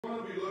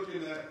to be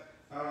looking at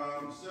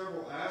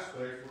several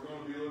aspects. We're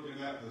going to be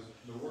looking at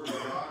the Word of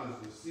God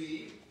as the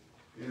seed,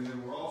 and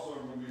then we're also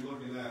going to be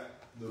looking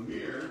at the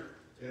mirror,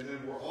 and then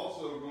we're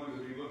also going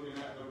to be looking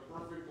at the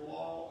perfect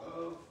law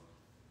of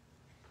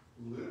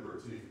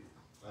liberty.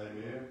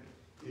 Amen.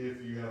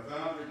 If you have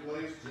found your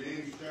place,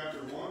 James chapter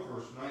 1,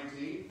 verse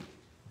 19,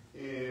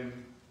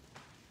 and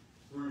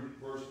through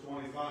verse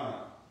 25.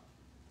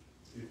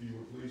 If you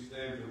would please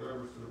stand to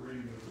reverence the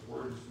reading of His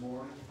Word this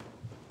morning.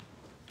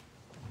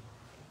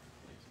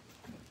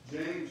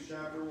 James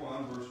chapter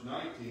 1, verse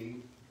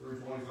 19 through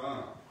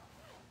 25.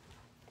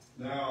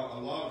 Now, a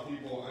lot of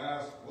people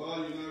ask,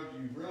 well, do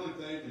you really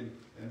think,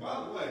 and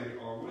by the way,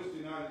 our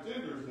Wednesday night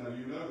attenders, now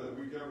you know that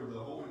we covered the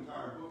whole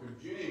entire book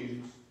of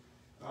James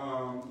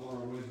on our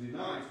Wednesday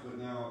nights, but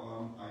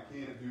now I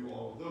can't do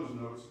all of those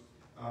notes.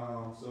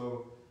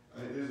 So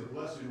it is a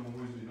blessing on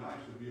Wednesday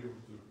nights to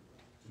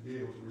be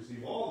able to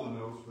receive all the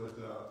notes,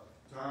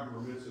 but time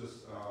permits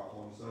us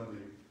on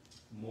Sunday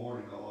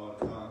morning a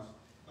lot of times.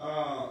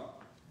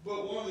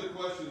 But one of the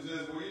questions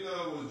is,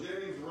 was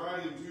James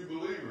writing to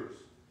believers?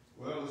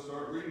 Well, let's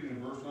start reading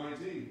in verse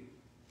 19.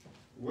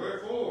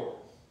 Wherefore,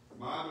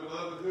 my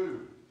beloved who?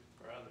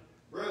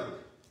 Brethren.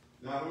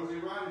 Now, who's he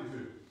writing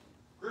to?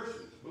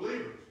 Christians,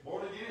 believers,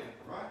 born again,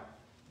 right?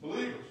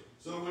 Believers.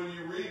 So when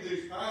you read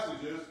these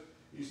passages,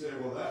 you say,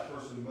 well, that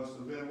person must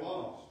have been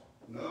lost.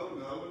 No.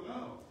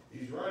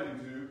 He's writing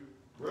to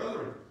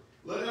brethren.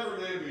 Let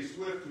every man be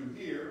swift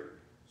to hear,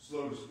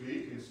 slow to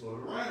speak, and slow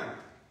to wrath.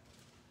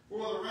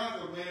 For the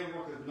wrath of man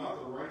worketh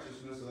not the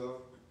righteousness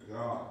of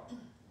God.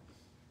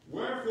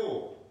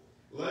 Wherefore,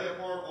 lay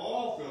apart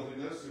all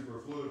filthiness,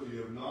 superfluity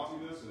of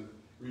naughtiness, and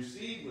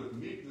receive with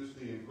meekness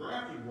the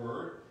engrafted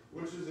word,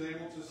 which is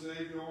able to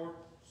save your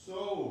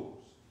souls.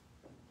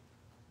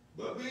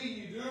 But be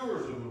ye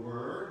doers of the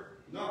word,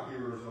 not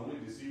hearers only,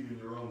 deceiving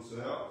your own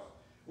selves.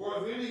 For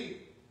if any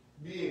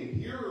being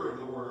hearer of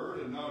the word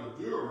and not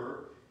a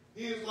doer,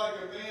 he is like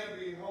a man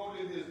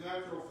beholding his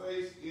natural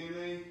face in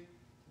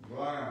a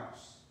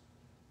glass.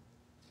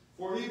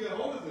 For he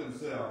beholdeth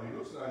himself, he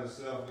looks at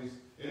himself,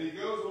 and he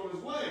goes on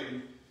his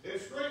way,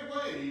 and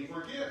straightway he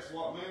forgets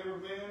what manner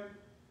of man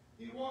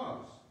he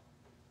was.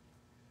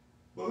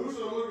 But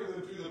whoso looketh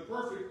into the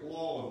perfect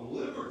law of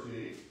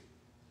liberty,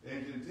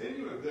 and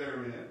continueth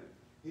therein,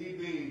 he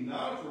being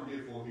not a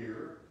forgetful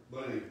hearer,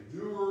 but a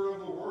doer of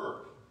the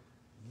work,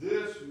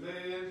 this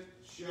man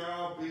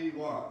shall be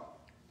what?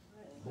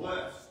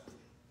 Blessed.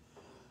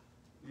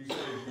 You say,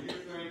 do you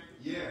think?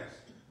 Yes,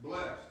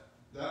 blessed.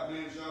 That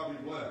man shall be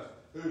blessed.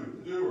 Who?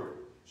 The doer.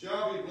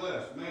 Shall be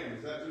blessed. Man,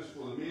 is that just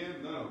for the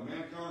men? No,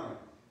 mankind.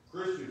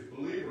 Christians,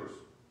 believers,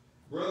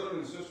 brethren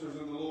and sisters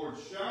in the Lord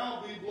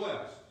shall be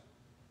blessed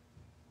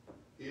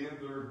in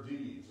their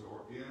deeds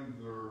or in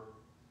their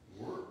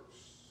works.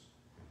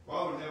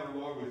 Father in heaven,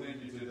 Lord, we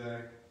thank you today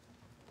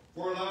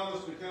for allowing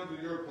us to come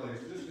to your place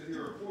just to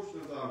hear a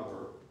portion of thy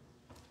word.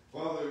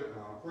 Father,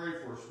 I pray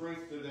for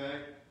strength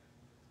today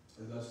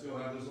as I still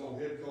have this old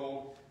head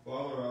cold.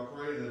 Father, I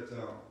pray that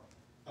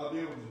I'll be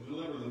able to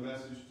deliver the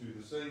message to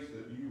the saints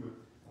that you would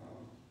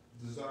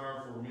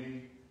desire for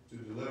me to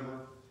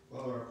deliver.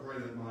 Father, I pray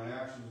that my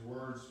actions,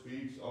 words,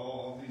 speech,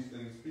 all these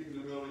things, speaking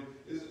ability,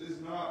 is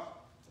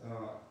not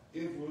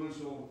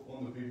influential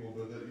on the people,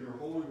 but that your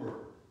holy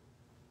word,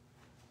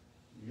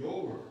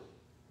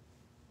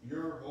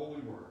 your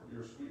holy word,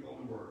 your sweet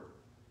holy word,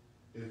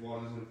 is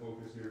what is in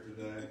focus here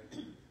today.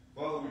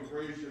 Father, we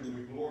praise you and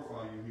we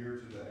glorify you here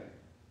today.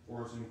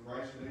 For it's in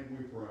Christ's name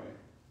we pray.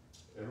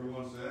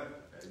 Everyone said?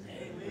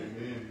 Amen.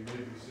 Amen. You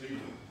may be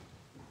seated.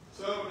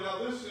 So now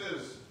this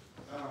is,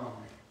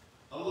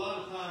 a lot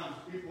of times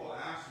people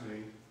ask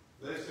me,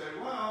 they say,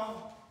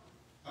 well,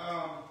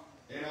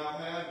 and I've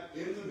had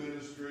in the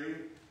ministry,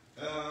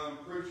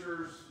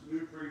 preachers,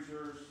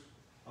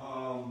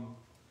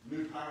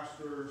 new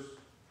pastors,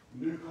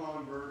 new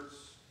converts.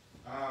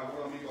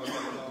 What I mean by new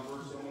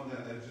converts, someone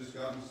that had just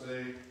gotten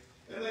saved.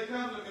 And they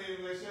come to me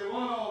and they say,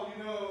 well,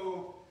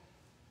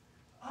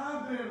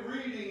 I've been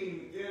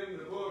reading in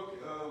the book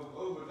of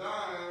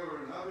Obadiah,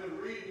 and I've been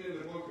reading in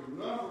the book of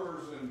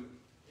Numbers, and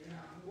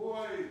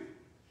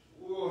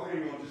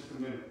hang on just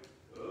a minute.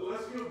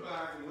 Let's go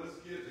back and let's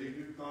get a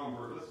new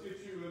convert. Let's get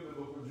you in the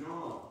book of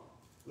John.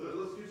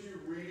 Let's get you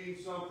reading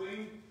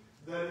something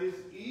that is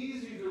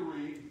easy to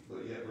read,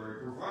 but yet very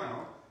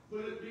profound.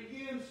 But it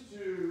begins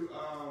to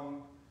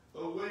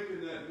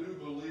awaken that new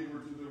believer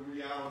to the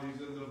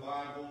realities of the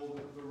Bible,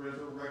 the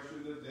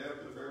resurrection, the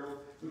death, the burial,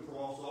 the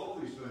cross, all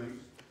these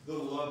things, the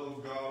love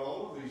of God,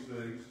 all of these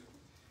things.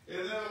 And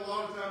then a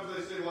lot of times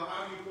they say, well,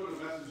 how do you put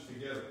a message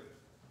together?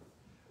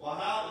 Well,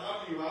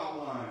 how do you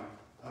outline?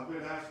 I've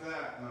been asked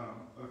that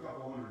a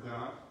couple hundred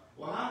times.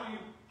 Well, how do you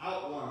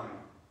outline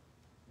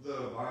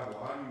the Bible?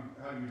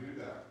 How do you do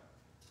that?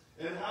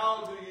 And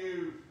how do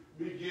you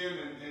begin?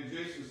 And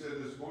Jason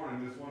said this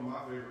morning, it's one of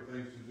my favorite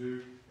things to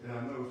do, and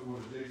I know it's one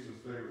of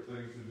Jason's favorite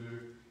things to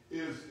do,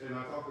 is, and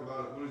I talked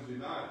about it Wednesday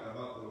night,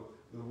 about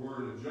the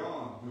word of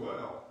John,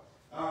 dwell.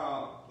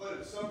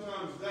 But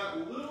sometimes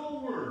that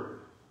little word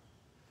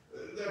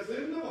that's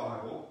in the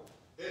Bible,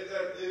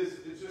 that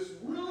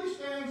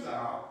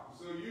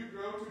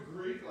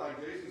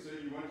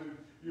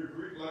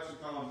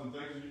lexicons and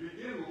things, and you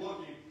begin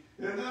looking,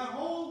 and that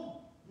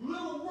whole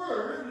little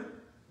word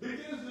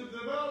begins to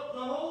develop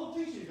the whole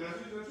teaching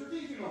message that you're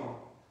teaching on.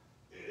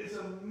 It's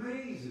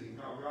amazing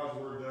how God's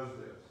Word does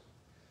this.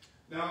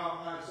 Now,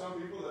 I have some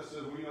people that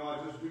said, well, you know,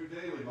 I just do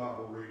daily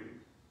Bible reading.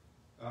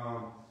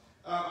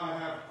 I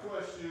have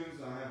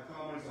questions, I have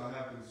comments, I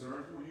have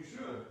concerns. Well, you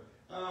should.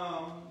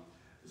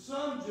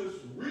 Some just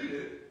read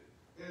it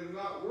and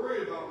not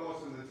worry about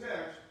what's in the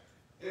text,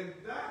 and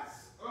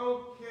that's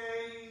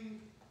okay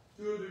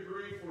to a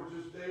degree for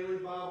just daily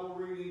Bible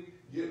reading,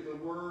 get the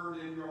Word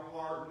in your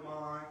heart and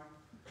mind.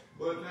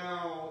 But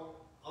now,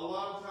 a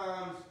lot of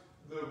times,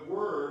 the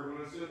Word,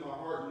 when it's in my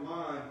heart and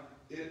mind,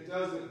 it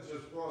doesn't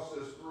just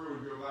process through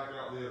and go back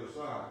out the other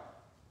side.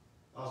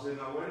 I'll say,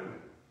 now wait a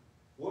minute.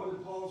 What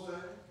did Paul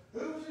say?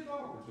 Who was he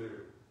talking to?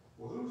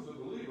 Well, who was the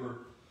believer?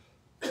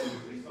 Was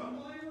these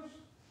unbelievers?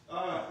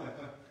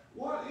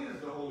 What is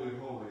the Holy of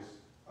Holies?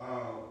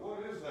 What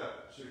is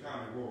that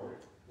Shekinah glory?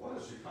 What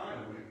does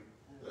Shekinah mean?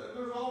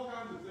 There's all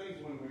kinds of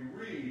things when we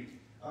read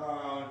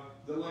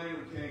the land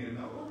of Canaan.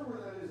 Now, I wonder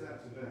where that is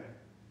at today.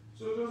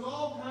 So there's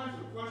all kinds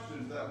of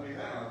questions that we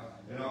have,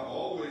 and I'll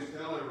always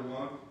tell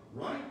everyone,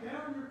 write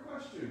down your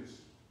questions.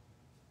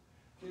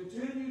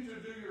 Continue to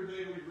do your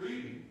daily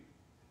reading.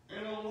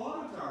 And a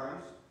lot of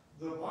times,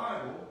 the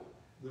Bible,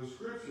 the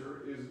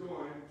Scripture, is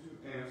going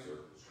to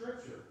answer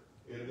Scripture.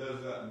 It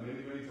does that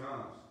many, many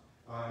times.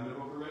 In the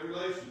book of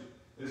Revelation,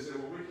 they say,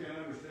 well, we can't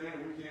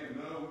understand, we can't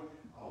know.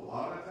 A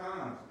lot of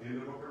times, in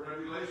the book of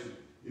Revelation,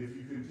 if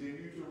you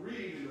continue to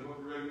read in the book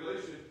of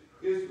Revelation,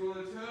 it's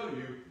going to tell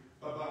you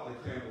about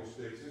the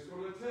candlesticks. It's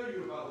going to tell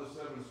you about the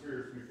seven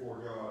spirits before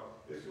God.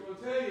 It's going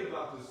to tell you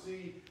about the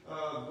sea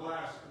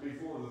glass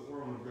before the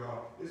throne of God.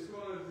 It's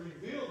going to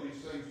reveal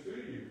these things to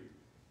you.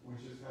 We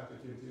just have to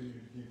continue to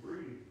keep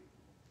reading.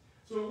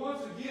 So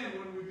once again,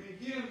 when we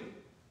begin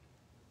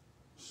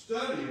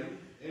studying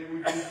and we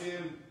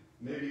begin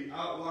maybe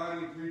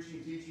outlining,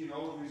 preaching, teaching,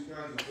 all of these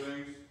kinds of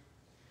things,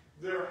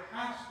 there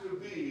has to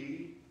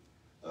be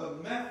a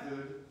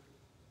method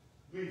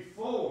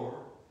before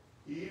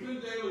even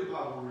daily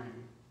Bible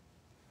reading,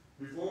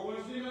 before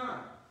Wednesday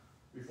night,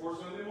 before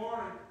Sunday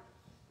morning,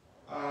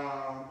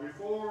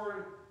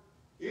 before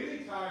any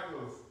type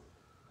of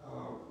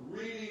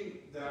reading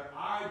that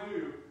I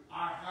do,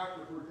 I have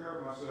to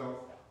prepare myself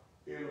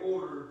in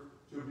order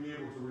to be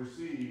able to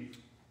receive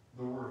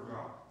the Word of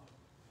God.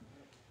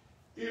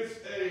 It's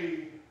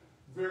a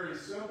very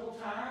simple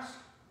task,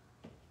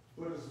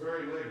 but it's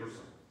very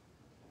laborsome.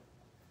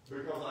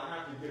 Because I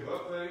have to give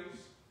up things,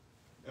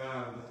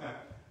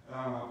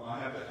 I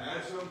have to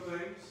add some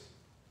things,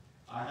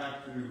 I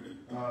have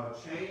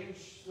to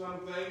change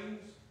some things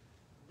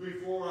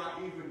before I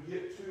even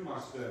get to my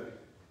study.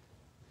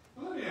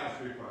 Now, let me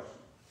ask you a question.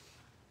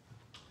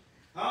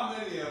 How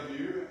many of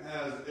you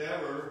has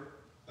ever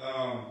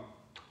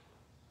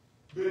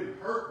been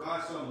hurt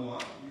by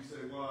someone? You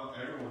say, well,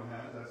 everyone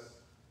has.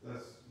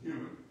 That's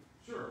human.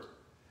 Sure.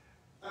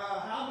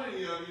 How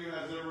many of you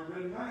has ever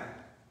been mad?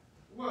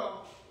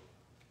 Well,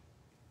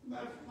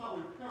 that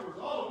probably covers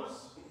all of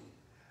us.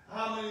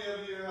 How many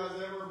of you has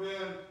ever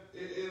been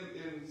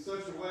in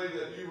such a way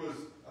that you was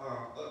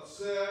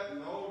upset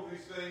and all of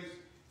these things,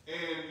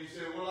 and you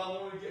say, well,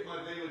 I want to get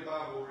my daily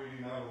Bible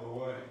reading out of the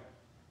way.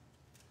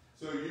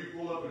 So you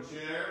pull up a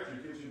chair at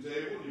your kitchen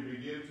table, you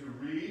begin to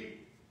read,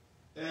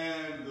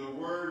 and the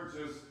Word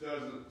just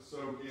doesn't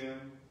soak in.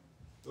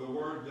 The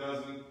Word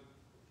doesn't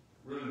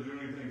really do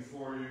anything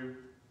for you.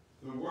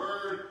 The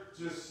Word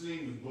just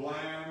seems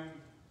bland,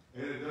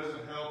 and it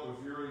doesn't help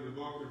if you're in the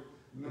book of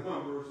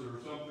Numbers or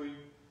something.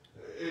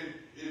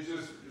 It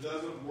just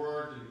doesn't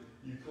work, and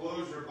you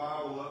close your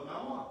Bible up.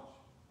 Now watch.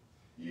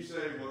 You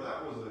say, well,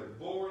 that was a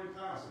boring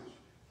passage.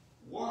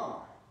 Why?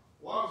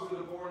 Why was it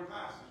a boring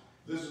passage?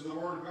 This is the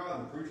Word of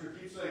God. The preacher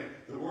keeps saying,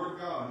 the Word of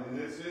God, and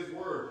it's His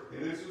Word,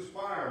 and it's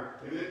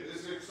inspired, and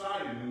it's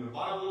exciting, and the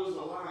Bible is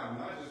alive.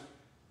 And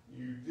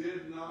you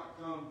did not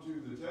come to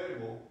the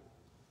table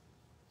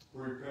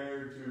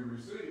prepared to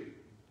receive.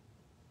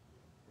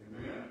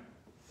 Amen?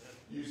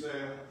 You say,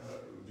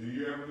 do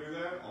you ever do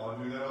that? Oh,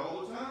 I do that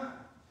all the time.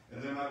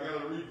 And then I've got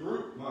to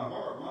regroup my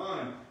heart,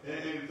 mind,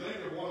 and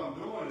think of what I'm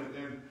doing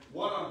and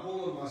what I'm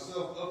pulling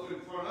myself up in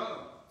front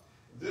of.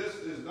 This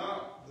is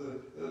not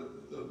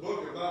the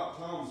book about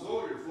Tom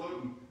Sawyer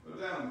floating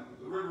down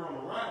the river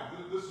on a raft.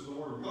 This is the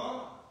Word of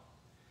God.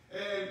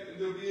 And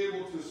to be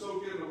able to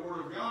soak in the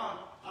Word of God,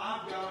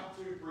 I've got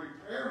to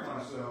prepare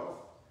myself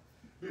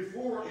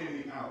before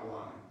any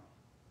outline,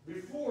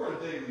 before a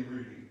daily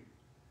reading,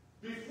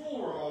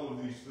 before all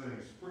of these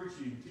things,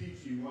 preaching,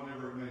 teaching,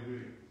 whatever it may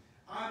be.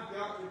 I've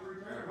got to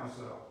prepare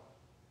myself.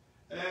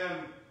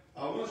 And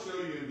I want to show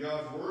you in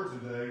God's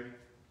Word today,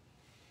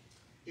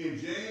 in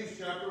James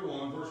chapter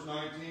 1, verse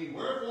 19,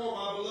 wherefore,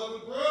 my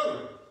beloved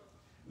brethren,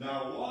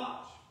 now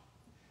watch.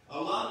 A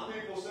lot of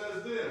people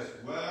says this,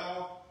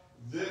 well,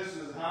 this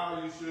is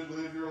how you should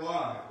live your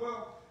life.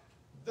 Well,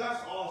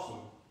 that's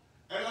awesome.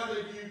 And I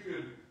think you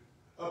could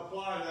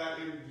apply that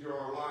into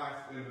your life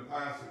in the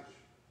passage.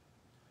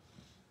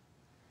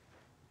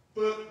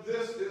 But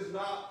this is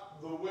not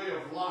the way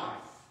of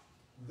life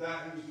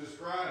that he's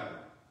describing.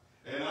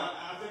 And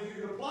I think you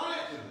can apply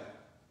it to that.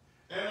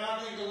 And I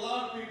think a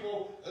lot of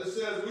people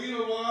says, well, you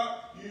know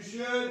what? You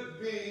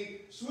should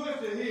be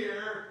swift to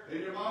hear,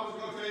 and your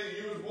mama's going to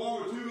tell you was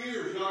born with 2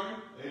 ears, youngin.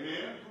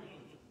 Amen.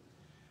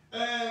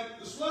 And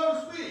slow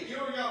to speak. You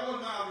only got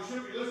one mouth. You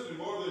should be listening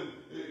more than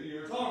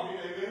you're talking.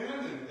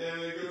 Amen.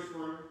 And it goes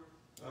through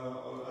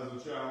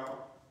as a child.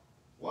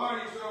 Why are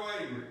you so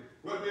angry?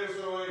 Quit being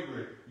so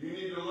angry. You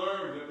need to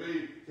learn to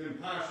be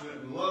compassionate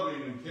and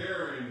loving and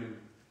caring. And,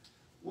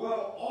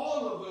 well,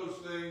 all of those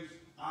things,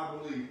 I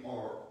believe,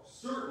 are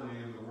certainly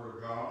in the Word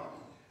of God.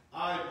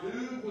 I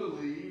do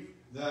believe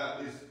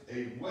that it's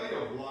a way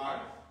of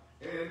life,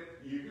 and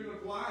you can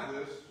apply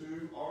this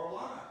to our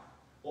life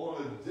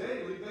on a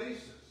daily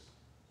basis.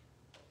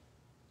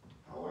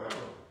 However,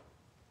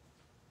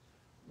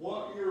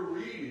 what you're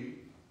reading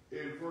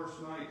in verse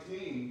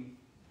 19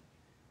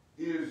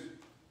 is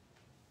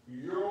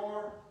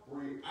your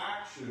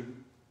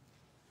reaction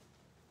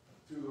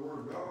to the Word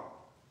of God.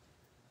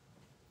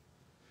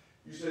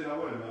 You say,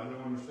 now wait a minute, I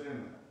don't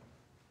understand that.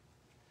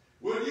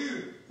 When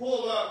you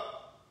pull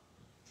up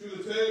to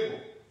the table,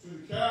 to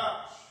the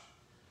couch,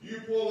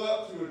 you pull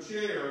up to a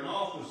chair, an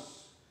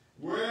office,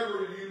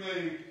 wherever you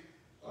may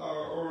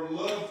or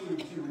love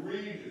to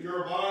read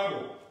your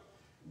Bible,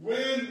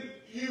 when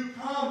you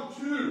come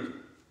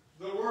to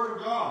the Word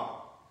of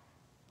God,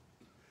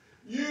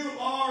 you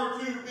are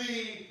to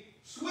be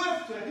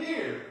swift to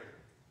hear,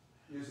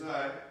 you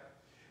say.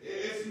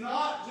 It's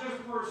not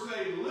just per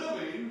se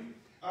living,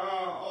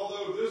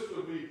 although this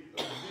would be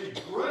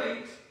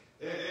great.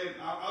 And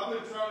I've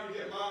been trying to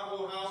get my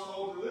whole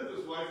household to live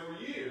this way for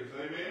years.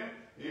 Amen?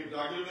 Did I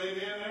get an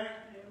amen there?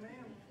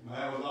 Amen.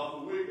 That was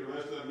awful weak. The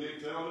rest of them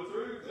didn't tell the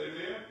truth.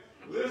 Amen?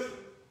 Listen.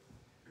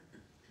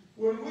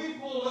 When we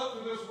pull up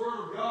to this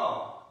Word of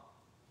God,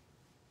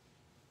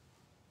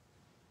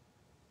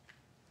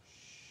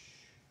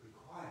 be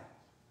quiet.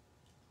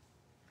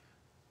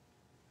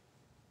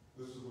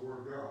 This is the Word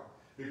of God.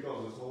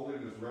 Because it's holy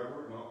and it's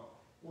reverent.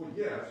 Well,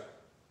 yes,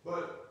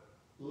 but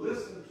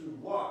listen to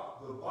what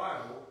the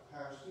Bible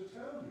has to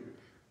tell you.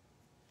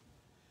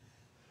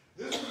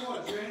 This is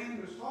what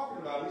James is talking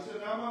about. He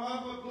said, now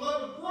my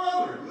beloved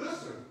brother,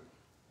 listen.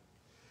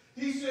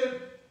 He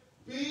said,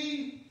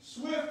 be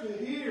swift to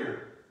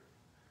hear,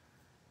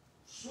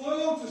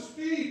 slow to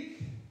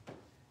speak,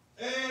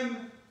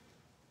 and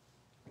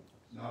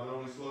not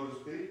only slow to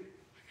speak,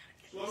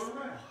 slow to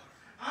wrath.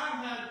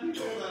 I've had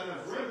people that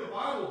have read the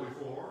Bible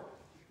before,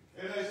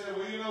 and they say,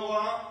 well, you know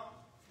what?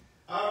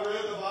 I've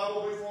read the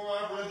Bible before.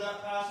 I've read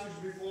that passage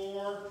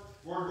before.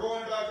 We're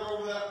going back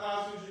over that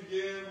passage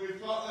again. We've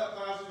taught that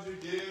passage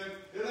again.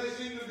 And they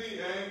seem to be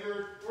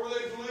angered, or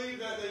they believe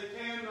that they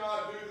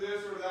cannot do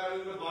this or that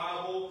in the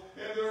Bible,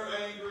 and they're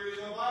angry,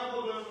 and the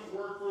Bible doesn't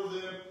work for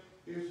them.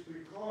 It's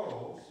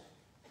because,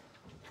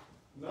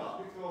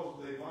 not because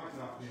they might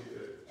not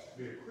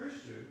be a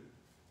Christian,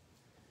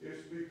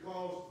 it's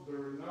because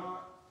they're not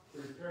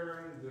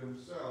preparing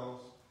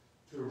themselves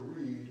to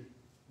read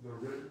the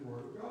written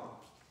Word of God.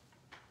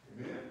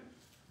 Amen?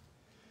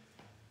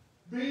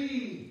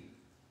 Be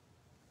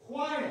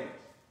quiet.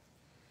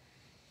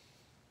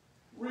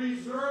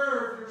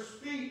 Reserve your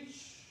speech.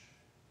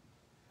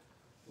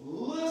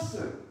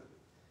 Listen.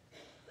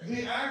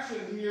 The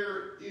action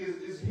here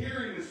is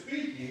hearing and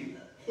speaking,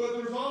 but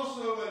there's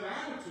also an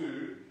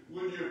attitude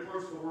when you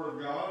approach the Word of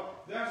God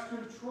that's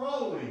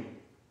controlling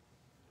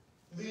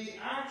the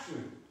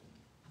action.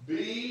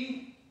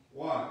 Be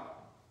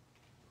what?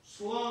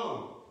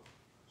 Slow.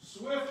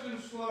 Swift and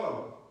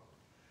slow.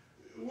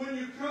 When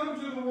you come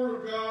to the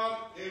Word of God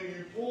and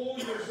you pull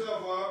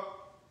yourself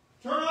up,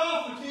 turn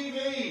off the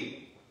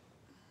TV.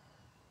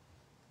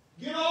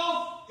 Get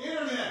off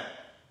internet.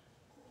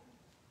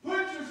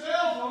 Put your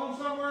cell phone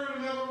somewhere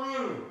in another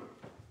room.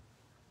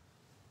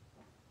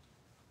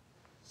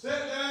 Sit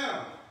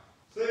down.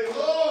 Say,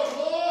 Lord,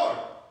 Lord,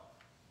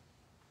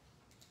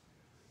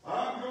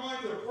 I'm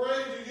going to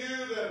pray to you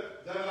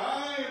that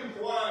I am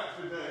quiet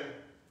today.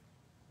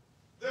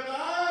 That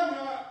I'm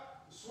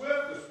not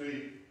swift to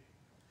speak.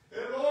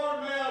 And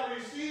Lord, may I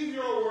receive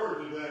your word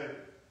today.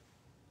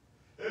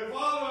 And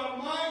Father, I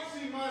might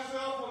see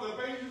myself on the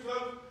pages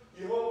of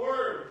your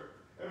word.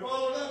 And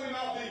Father, let me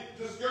not be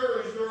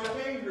discouraged or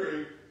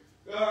angry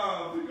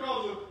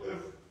because of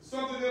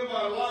something in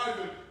my life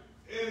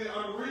and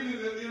I'm reading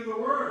it in the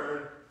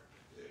word.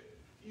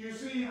 You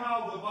see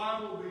how the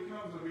Bible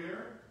becomes a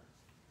mirror?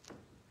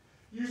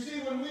 You see,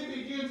 when we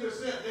begin to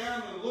sit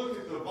down and look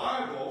at the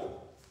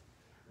Bible,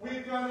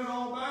 we've got it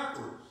all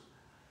backwards.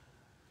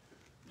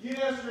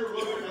 Yes, you're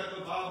looking at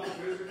the Bible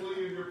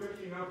physically and you're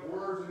picking up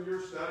words and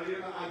you're studying.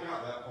 I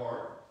got that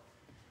part.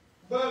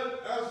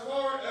 But as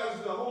far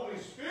as the Holy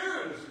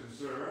Spirit is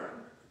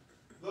concerned,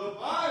 the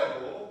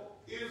Bible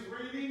is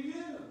reading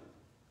you.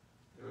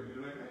 Can we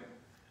do that again?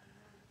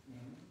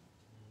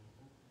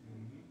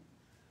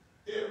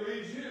 It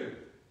reads you.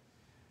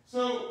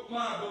 So,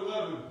 my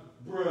beloved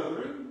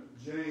brethren,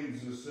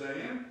 James is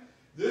saying,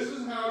 this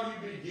is how you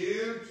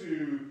begin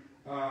to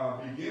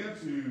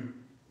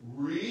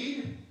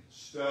read,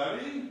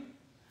 study.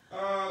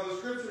 The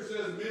scripture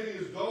says many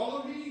is dull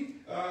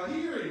of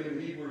hearing in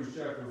Hebrews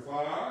chapter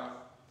 5.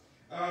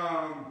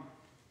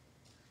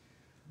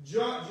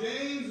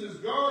 James is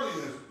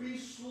guarding us. Be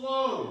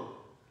slow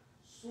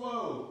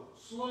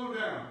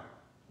down.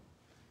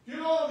 Get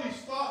all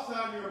these thoughts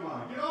out of your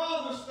mind. Get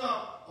all this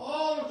stuff,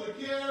 all of the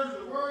cares,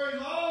 the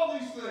worries, all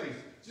these things.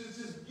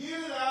 Just get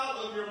it out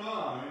of your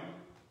mind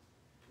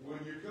when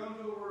you come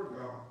to the Word of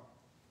God.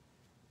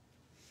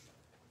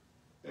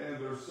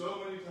 And there's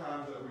so many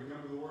times that we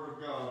come to the Word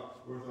of God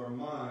with our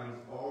minds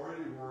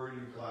already worried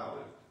and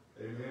clouded.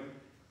 Amen?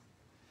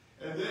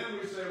 And then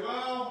we say,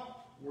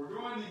 well, we're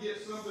going to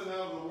get something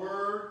out of the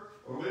Word,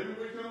 or maybe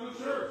we come to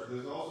church.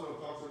 This also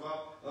talks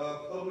about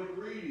public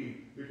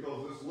reading,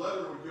 because this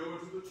letter would go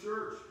into the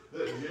church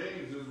that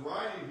James is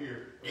writing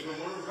here in the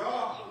Word of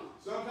God.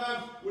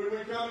 Sometimes when we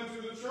come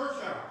into the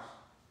church house,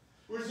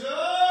 we say,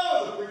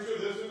 oh, the preacher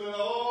this and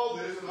all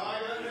this, and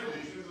I got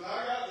conditions, and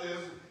I got this,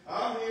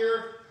 I'm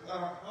here.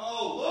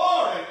 Oh,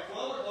 Lord, at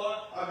 12 o'clock,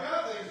 I've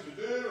got things to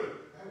do.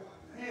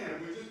 And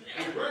man,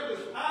 we read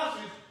this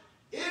passage.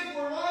 If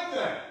we're like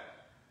that,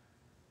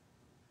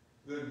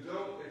 then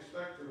don't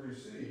expect to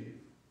receive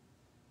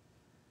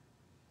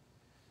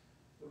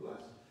the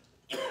blessing.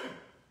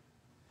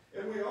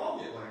 And we all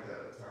get like that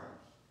at times.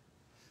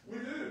 We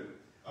do.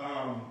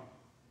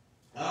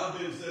 I've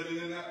been sitting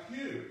in that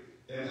pew,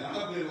 and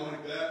I've been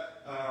like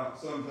that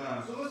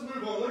sometimes. So let's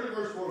move on. Look at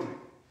verse 20.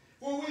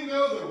 For we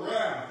know the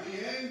wrath,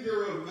 the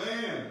anger of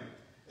man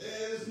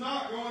is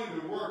not going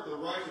to work the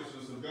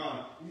righteousness of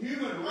God.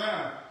 Human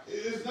wrath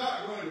is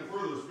not going to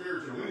further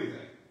spiritual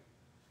anything.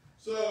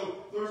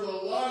 So there's a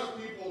lot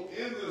of people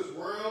in this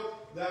world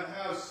that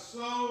have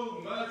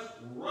so much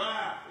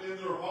wrath in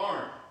their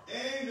heart,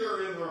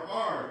 anger in their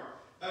heart,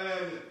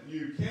 and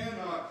you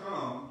cannot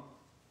come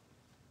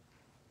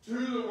to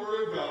the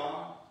Word of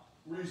God,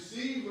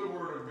 receive the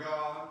Word of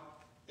God,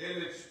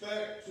 and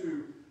expect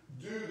to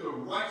do the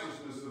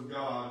righteousness of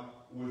God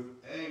with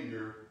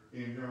anger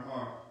in your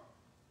heart.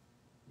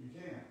 You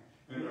can't.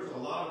 And there's a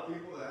lot of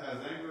people that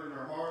has anger in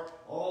their heart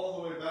all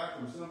the way back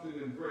from something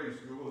in grade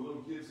school. A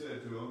little kid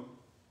said to them,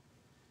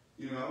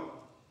 you know,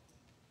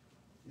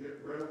 get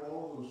rid of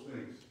all those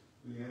things.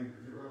 The anger,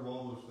 get rid of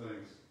all those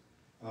things.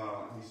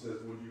 He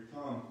says, when you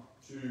come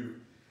to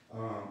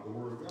the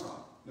Word of God.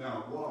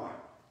 Now, why?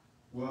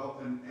 Well,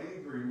 an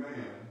angry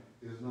man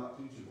is not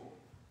teachable.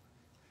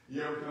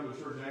 You ever come to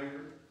church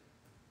angry?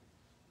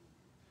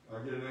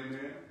 I get an amen?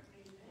 Amen.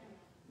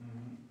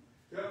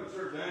 Mm-hmm. Come to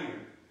church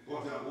angry.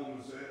 What that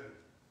woman said.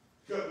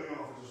 Cut me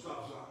off at the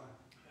stop sign.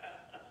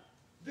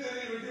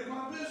 Didn't even get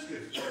my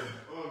biscuits. Done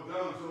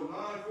until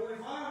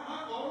 9:45.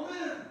 I called them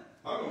in.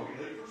 I'm going to be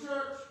late for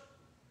church.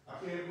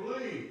 I can't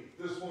believe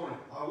this morning.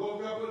 I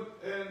woke up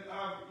and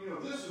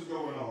this is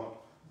going on.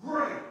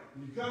 Great.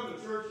 You come to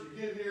church,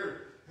 you get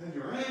here, and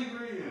you're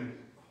angry, and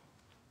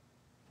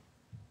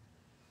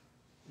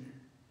you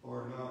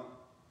are not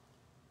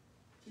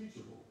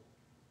teachable,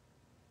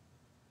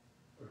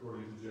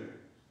 according to James.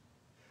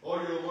 Oh,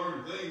 you'll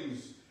learn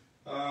things,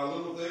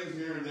 little things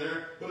here and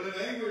there, but an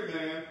angry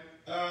man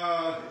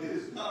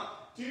is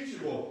not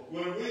teachable.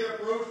 When we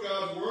approach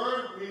God's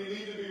Word, we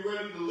need to be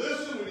ready to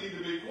listen, we need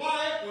to be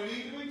quiet, we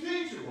need to be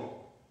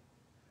teachable.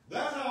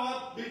 That's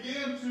how I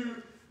began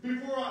to,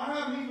 before I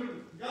haven't even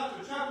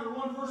got to chapter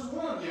 1, verse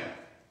 1 yet.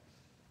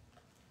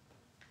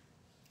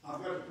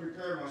 I've got to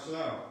prepare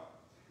myself.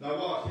 Now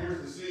watch,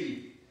 here's the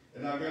seed.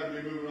 And I've got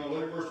to be moving on.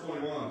 Look at verse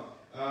 21.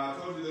 I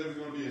told you there was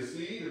going to be a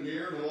seed, a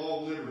mirror, and the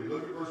law of liberty.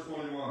 Look at verse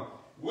 21.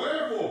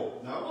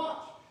 Wherefore, now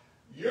watch,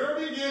 you're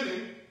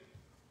beginning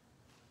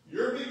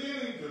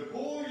to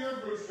pull your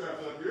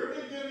bootstraps up. You're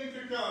beginning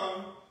to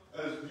come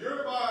as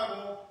your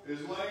Bible is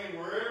laying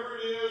wherever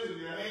it is, in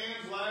your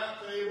hands,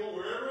 lap, table,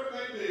 wherever it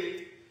may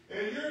be,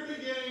 and you're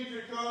beginning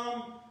to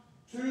come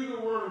to the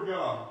Word of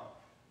God.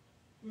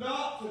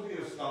 Not to be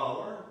a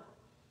scholar,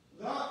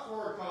 not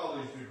for a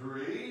college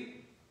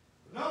degree,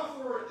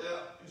 not for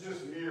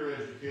just mere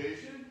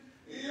education.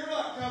 You're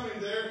not coming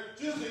there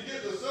just to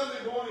get the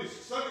Sunday morning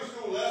Sunday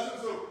school lesson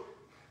so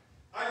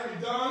I can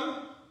be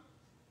done.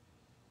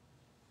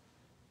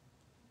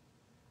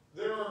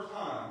 There are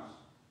times,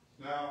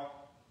 now,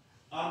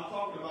 I'm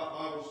talking about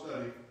Bible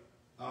study.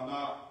 I'm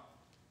not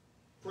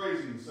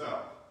praising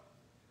self.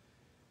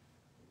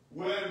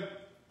 When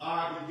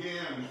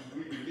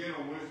we began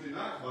on Wednesday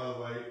nights, by the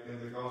way, in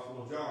the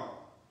Gospel of John.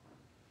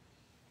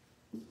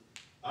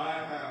 I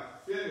have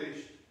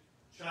finished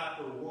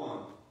chapter 1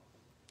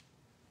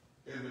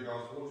 in the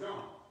Gospel of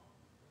John.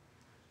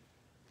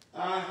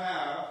 I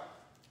have,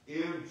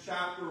 in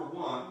chapter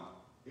 1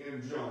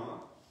 in John,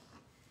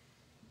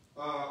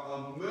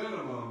 a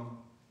minimum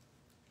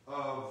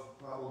of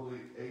probably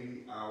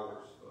 80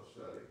 hours of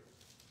study.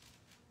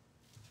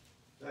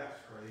 That's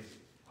crazy.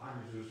 I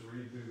can just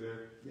read through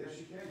there. Yes,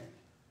 you can.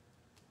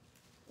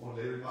 On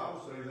daily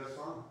Bible study, that's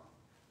fine.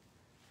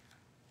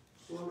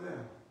 Slow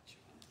down.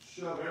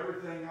 Shove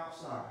everything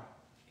outside.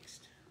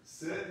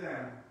 Sit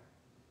down.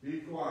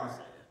 Be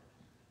quiet.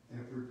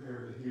 And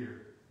prepare to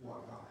hear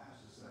what God has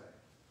to say.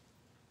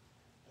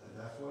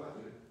 that's what I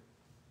do.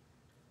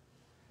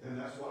 And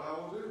that's what I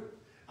will do.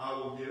 I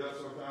will get up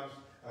sometimes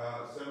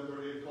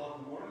 7:30, 8 o'clock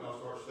in the morning. I'll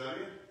start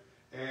studying.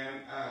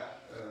 And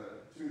at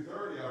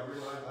 2:30, I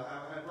realize I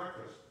haven't had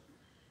breakfast.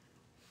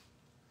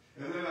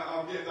 And then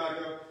I'll get back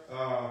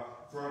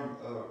up from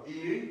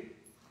eating.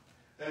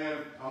 And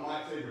I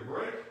might take a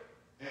break.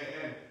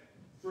 And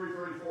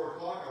 3:30, 4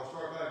 o'clock, I'll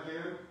start back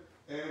in.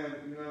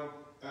 And,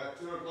 at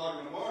 2 o'clock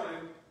in the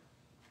morning,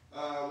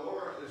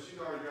 Laura, she's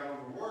already got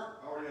home from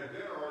work, already had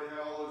dinner, already had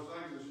all those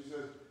things. And she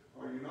says,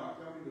 "Are you not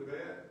coming to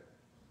bed?"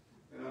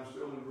 And I'm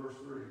still in verse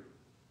 3.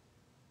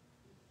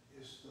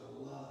 It's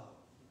the love.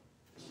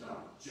 It's not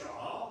a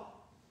job.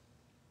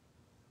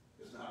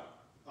 It's not.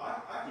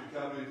 I could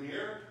come in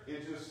here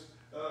and just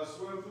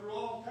swim through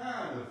all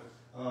kinds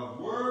of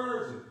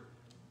words and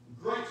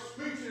great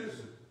speeches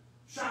and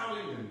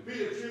shouting and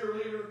be a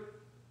cheerleader.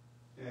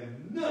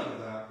 And none of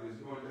that is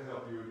going to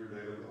help you in your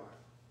daily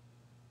life.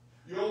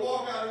 You'll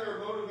walk out here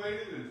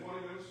motivated, and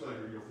 20 minutes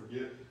later you'll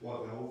forget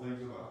what the whole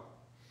thing's about.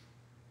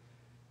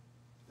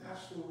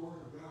 That's the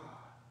Word of God.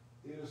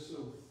 It is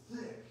so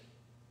thick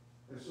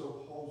and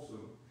so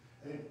wholesome.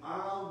 And I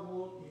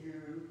want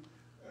you,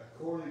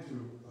 according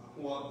to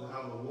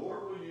how the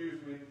Lord will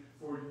use me,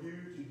 for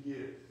you to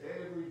get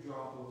every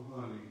drop of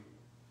honey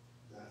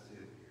that's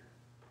in here.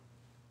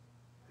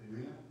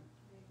 Amen?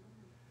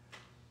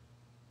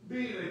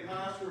 Being a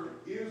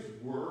pastor is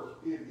work,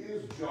 it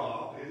is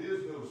job, it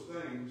is those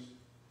things,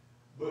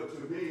 but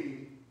to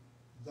me,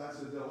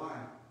 that's a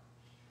delight.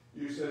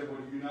 You said,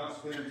 "Would you not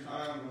spend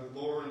time with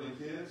Laura and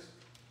the kids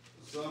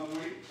some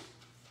weeks?"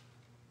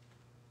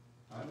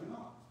 I do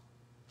not.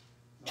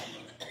 Not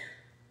much.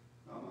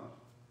 Not much.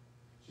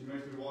 She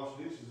makes me wash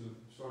dishes and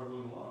start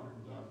doing laundry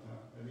from time to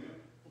time. Amen?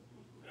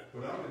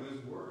 But I'm in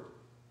this Word.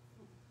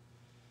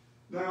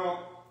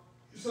 Now,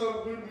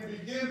 so when we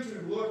begin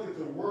to look at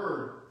the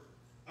Word,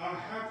 I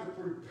have to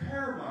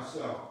prepare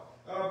myself.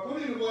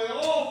 Putting away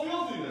all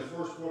filthiness,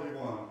 verse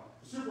 21.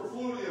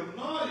 Superfluity of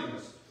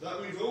naughtiness.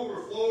 That means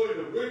overflowing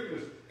of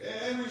wickedness.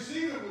 And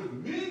receive it with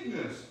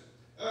meekness.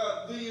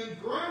 The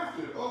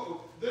engrafted.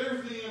 Oh,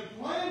 there's the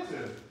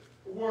implanted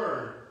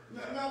word.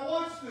 Now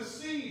what's the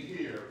seed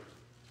here?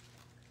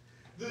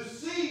 The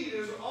seed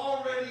is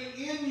already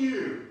in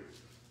you.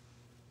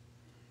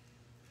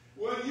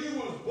 When you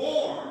was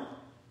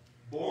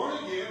born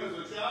again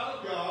as a child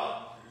of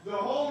God, the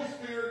Holy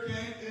Spirit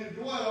came and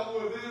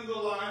dwelt within the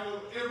life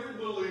of every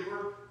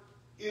believer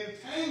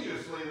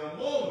instantaneously the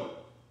moment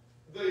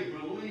they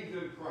believed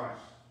in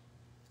Christ.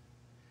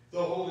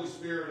 The Holy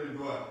Spirit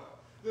indwelt.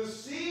 The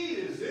seed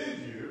is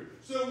in you,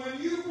 so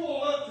when you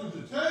pull up to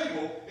the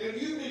table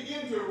and you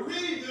begin to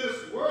read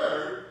this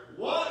Word,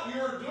 what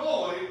you're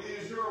doing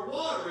is you're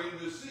watering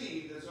the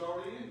seed that's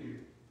already in you.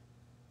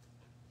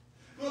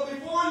 But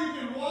before you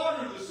can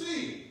water the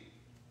seed,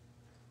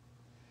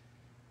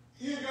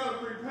 you've got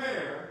to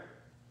prepare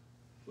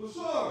the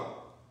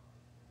soil.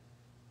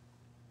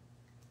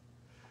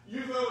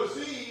 You throw a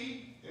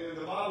seed, and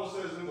the Bible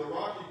says in the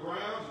rocky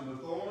grounds and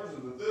the thorns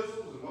and the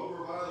thistles and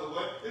over by the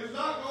way, it's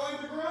not going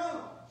to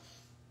grow.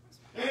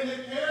 And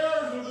the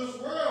cares of this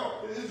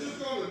world is just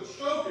going to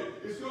choke it.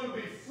 It's going to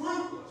be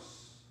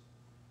fruitless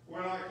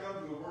when I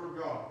come to the Word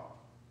of God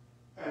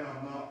and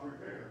I'm not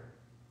prepared.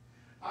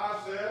 I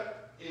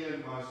sat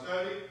in my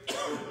study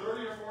for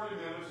 30 or 40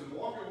 minutes and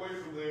walk away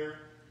from there,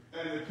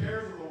 and the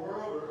cares of the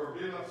world are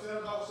being upset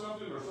about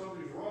something or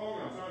something's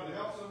wrong. I'm trying to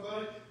help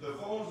somebody. The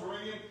phone's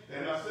ringing,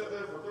 and I sat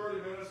there for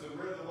 30 minutes and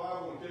read the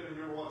Bible and didn't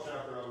remember what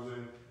chapter I was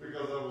in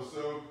because I was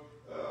so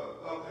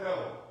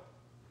upheld.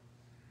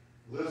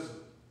 Listen.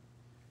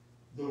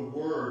 The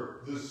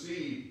Word, the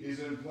seed, is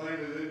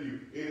implanted in you.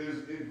 It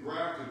is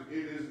engrafted.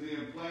 It is the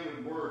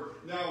implanted Word.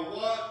 Now,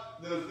 what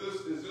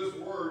is this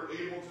Word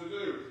able to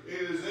do?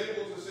 It is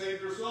able to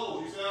save your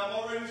souls. You say, "I'm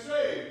already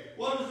saved."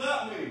 What does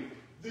that mean?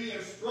 The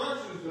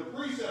instructions, the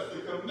precepts,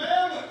 the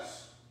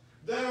commandments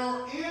that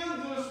are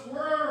in this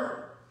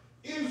Word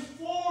is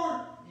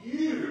for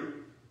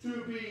you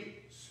to be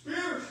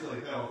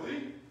spiritually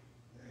healthy.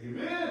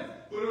 Amen.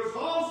 But it's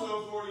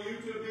also for you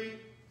to be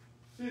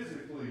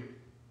physically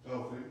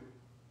healthy.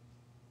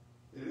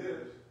 It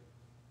is.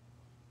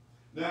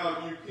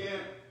 Now, you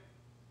can't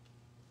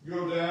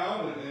go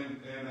down,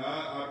 and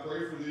I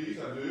pray for these,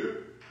 I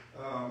do.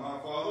 My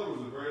father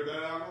was a very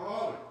bad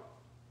alcoholic.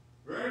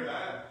 Very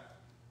bad.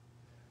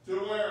 To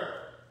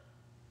where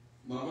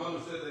my mother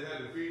said they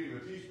had to feed him a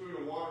teaspoon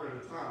of water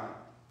at a time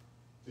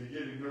to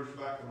get him nursed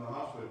back from the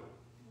hospital.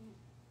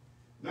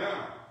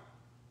 Now,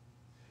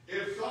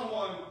 if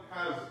someone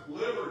has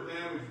liver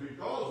damage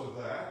because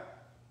of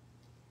that,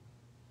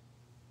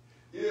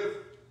 if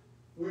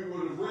we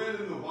would have read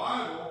in the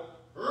Bible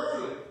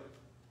early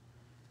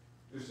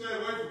and stay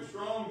away from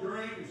strong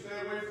drink and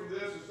stay away from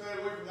this and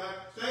stay away from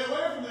that. Stay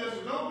away from this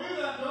and don't do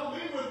that. Don't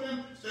be with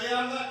them. Stay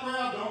out of that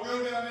crowd. Don't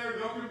go down there.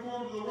 Don't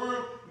conform to the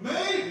world.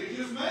 Maybe,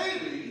 just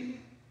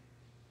maybe,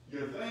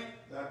 you think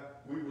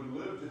that we would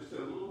live just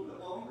a little bit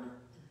longer.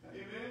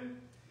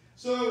 Amen?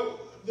 So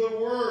the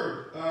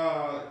Word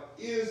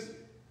is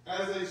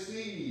as a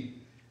seed.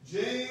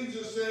 James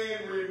is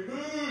saying,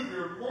 remove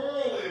your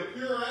morally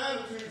impure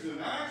attitudes and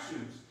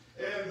actions.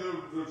 And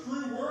the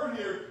true word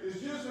here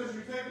is just as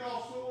you take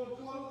off soiled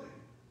clothing.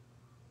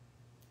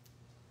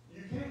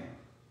 You can.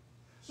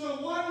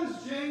 So what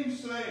is James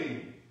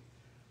saying?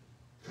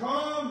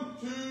 Come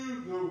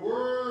to the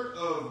Word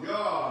of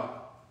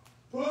God,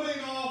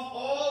 putting off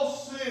all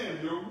sin,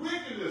 your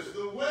wickedness,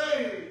 the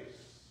ways.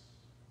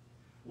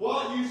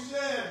 What you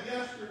said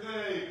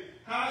yesterday,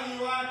 how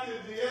you acted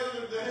the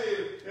other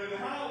day, and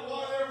how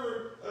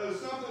whatever,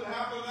 something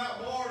happened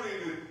that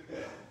morning,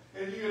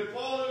 and you had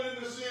fallen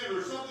into sin,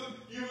 or something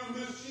you were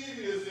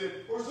mischievous in,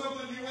 or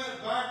something you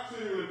went back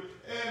to,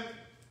 and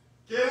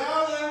get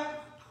out of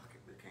that.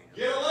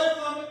 Get away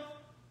from it.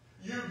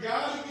 You've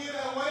got to get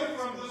away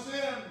from the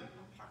sin.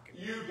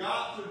 You've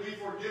got to be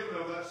forgiven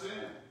of that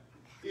sin.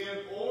 In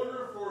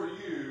order for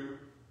you,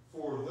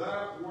 for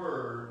that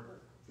word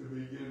to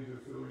begin to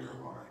fill your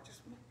heart.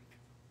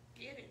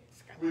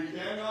 We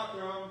cannot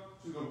come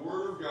to the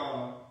Word of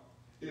God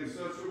in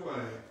such a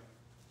way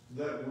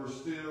that we're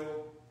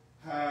still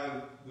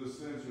have the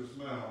sense of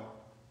smell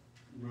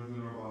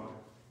within our body,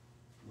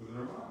 within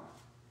our mind,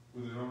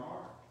 within our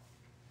heart.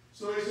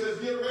 So he says,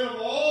 get rid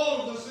of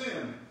all of the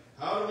sin.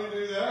 How do we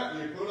do that?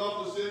 You put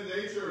off the sin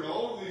nature and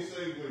all of these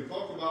things we've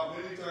talked about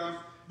many times.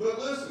 But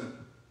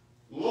listen,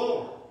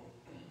 Lord,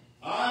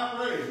 I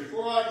pray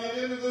before I get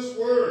into this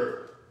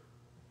word,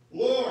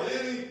 Lord,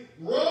 any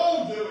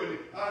wrongdoing,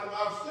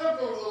 I've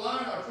stepped over the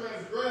line, I've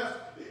transgressed,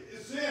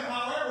 sin,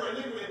 however,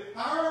 iniquity,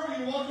 however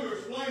you want to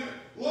explain it.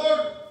 Lord,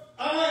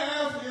 I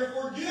ask your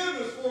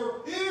forgiveness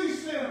for any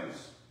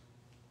sins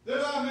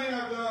that I may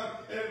have done.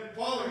 And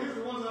Father, here's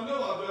the ones I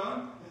know I've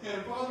done.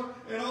 And Father,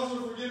 and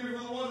also forgive me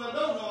for the ones I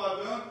don't know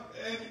I've done.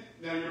 And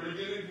now you're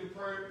beginning to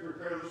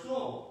prepare the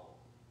soul.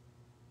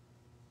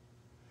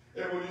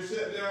 And when you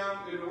sit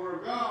down in the Word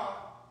of God,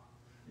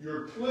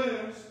 you're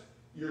cleansed,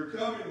 you're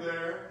coming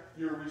there,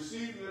 you're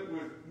receiving it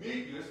with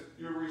meekness,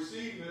 you're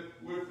receiving it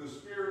with the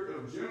spirit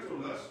of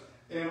gentleness,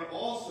 and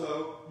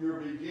also you're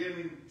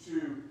beginning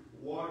to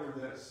water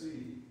that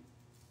seed.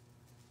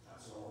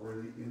 That's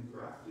already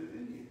engrafted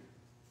in you.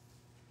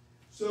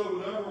 So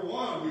number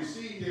one, we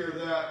see here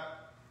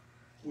that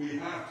we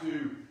have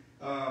to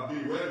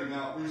be ready.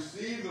 Now,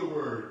 receive the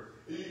word.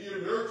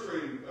 You're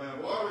nurturing,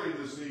 watering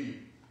the seed.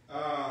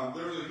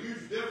 There's a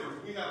huge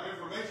difference. We have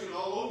information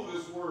all over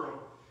this world.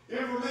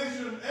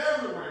 Information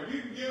everywhere.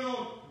 You can get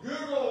on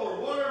Google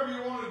or whatever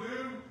you want to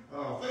do,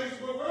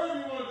 Facebook, whatever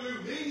you want to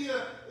do,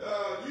 media.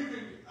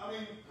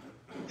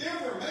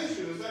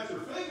 Information is at your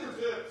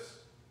fingertips.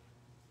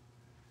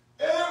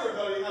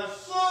 Everybody has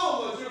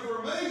so much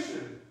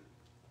information.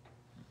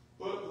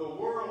 But the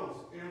world's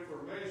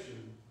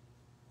information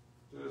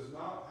does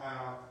not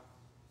have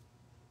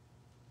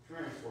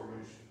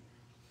transformation.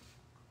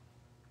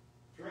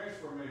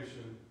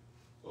 Transformation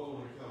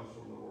only comes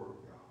from the Word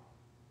of God.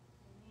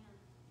 Amen.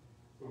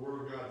 The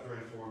Word of God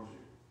transforms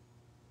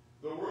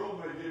you. The world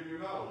may give you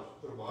knowledge.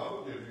 The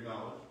Bible gives you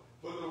knowledge.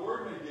 But the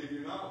Word may give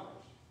you knowledge.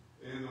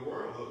 In the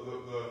world,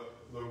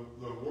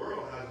 the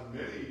world has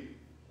many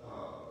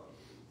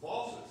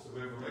faucets of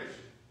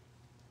information.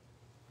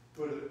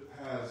 But it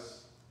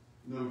has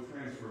no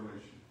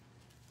transformation.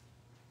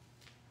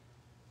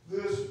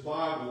 This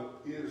Bible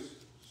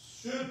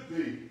should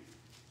be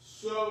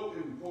so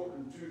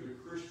important to the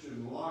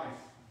Christian life.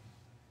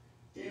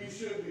 You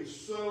should be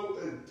so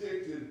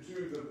addicted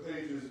to the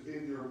pages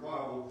in your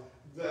Bible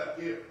that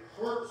it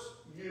hurts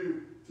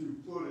you to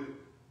put it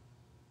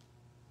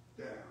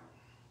down.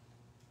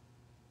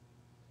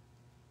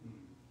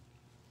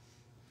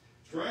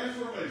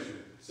 Transformation.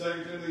 2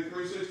 Timothy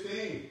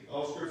 3:16.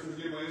 All scriptures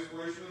given by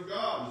inspiration of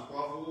God is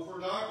profitable for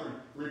doctrine,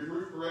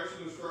 reproof,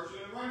 correction, instruction,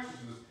 and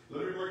righteousness.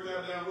 Let me break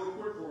that down real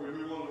quick before we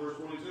move on to verse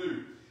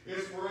 22.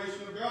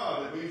 Inspiration of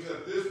God. It means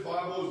that this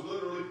Bible is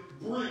literally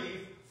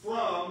breathed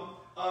from,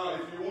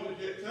 if you want to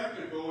get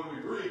technical in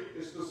the Greek,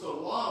 it's the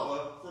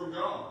saliva from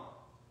God.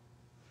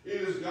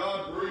 It is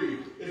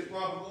God-breathed. It's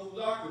profitable for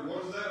doctrine.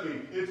 What does that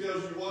mean? It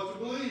tells you what to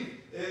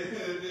believe.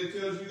 It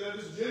tells you that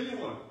it's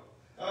genuine.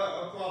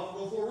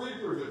 Profitable for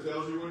reproof. It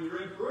tells you when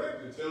you're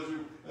incorrect. It tells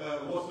you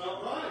what's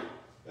not right.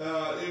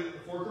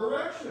 For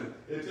correction.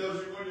 It tells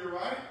you when you're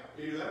right.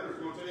 Either that or it's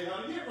going to tell you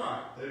how to get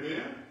right.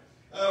 Amen?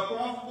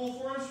 Profitable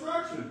for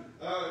instruction.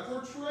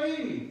 For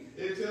training.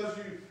 It tells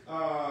you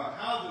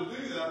how to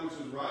do that which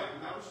is right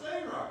and how to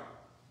stay right.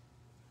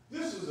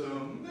 This is an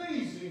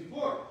amazing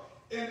book.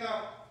 And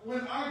now,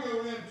 when I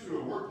go into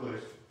a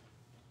workplace,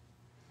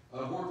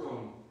 I've worked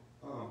on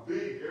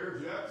big air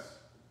jets,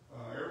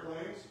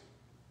 airplanes,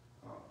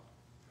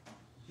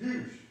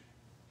 huge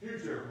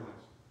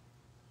airplanes.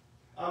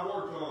 I've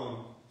worked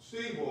on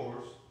steam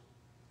boilers.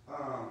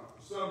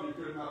 Some you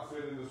could not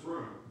fit in this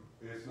room.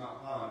 It's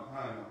not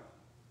high enough.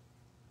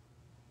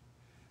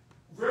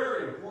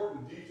 Very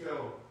important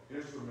detailed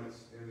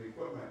instruments and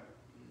equipment.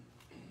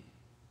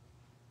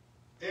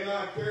 And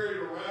I carried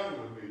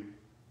around with me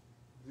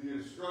the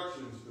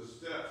instructions, the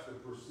steps, the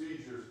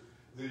procedures,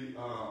 the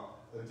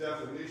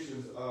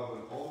definitions of,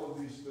 and all of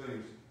these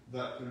things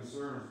that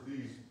concerns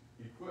these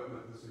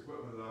this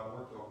equipment that I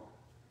worked on.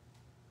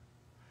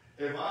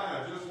 If I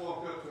had just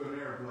walked up to an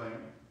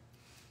airplane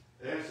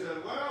and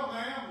said, well,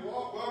 ma'am,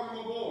 welcome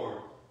aboard.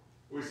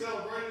 We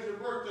celebrated your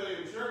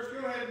birthday in church.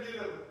 Go ahead and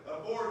get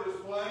aboard this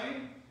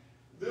plane.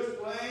 This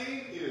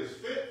plane is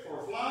fit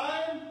for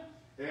flying,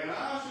 and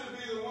I should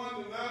be the one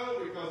to know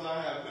because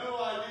I have no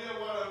idea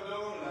what I'm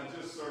doing, and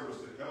I just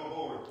serviced it. Come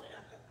aboard.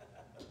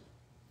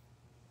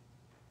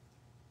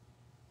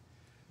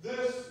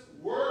 This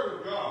Word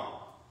of God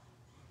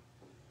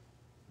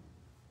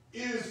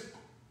is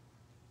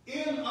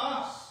in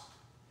us.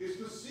 It's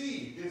the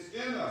seed. It's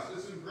in us.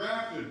 It's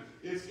engrafted.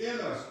 It's in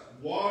us.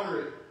 Water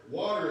it.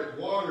 Water it.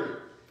 Water it.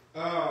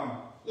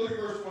 Look at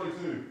verse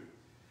 22.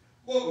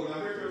 Whoa, now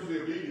here comes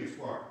the obedience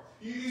part.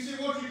 You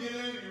see, once you get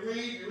in, you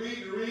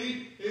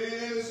read,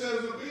 and it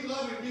says, be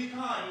loving, be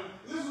kind.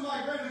 This is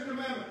my greatest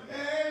commandment.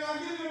 And I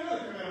give you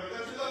another commandment,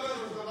 that you love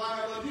others as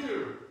I love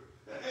you.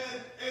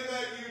 And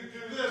that you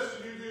do this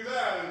and you do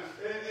that,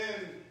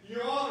 and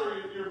you honor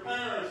your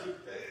parents.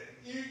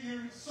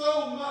 You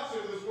so much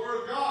of this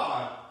Word of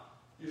God,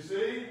 you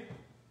see.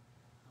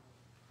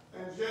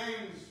 And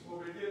James will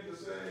begin to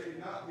say,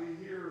 not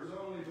be hearers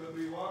only, but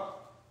be what?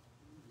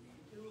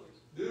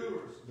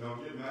 Doers.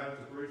 Don't get mad at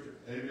the preacher.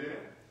 Amen.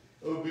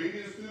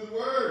 Obedience to the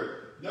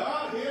Word.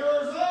 Not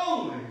hearers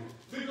only,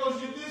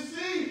 because you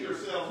deceive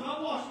yourselves.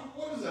 Now watch,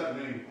 what does that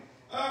mean?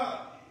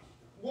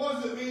 What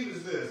does it mean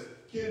is this.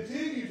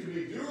 Continue to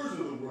be doers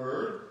of the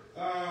Word.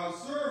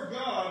 Serve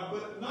God,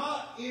 but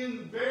not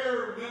in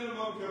bare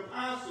minimum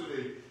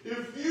capacity.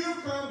 If you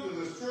come to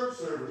this church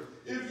service,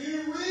 if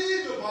you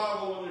read the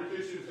Bible on your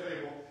kitchen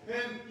table,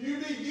 and you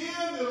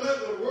begin to let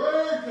the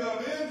Word come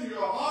into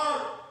your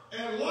heart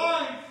and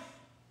life,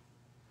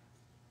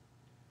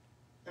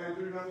 and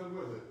do nothing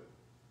with it,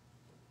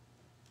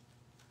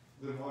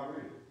 then why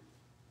read it?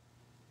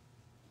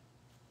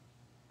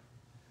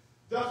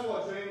 That's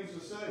what James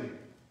is saying.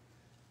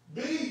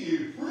 Be ye,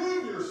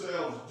 prove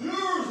yourselves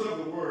doers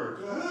of the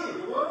Word. To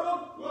who? The world?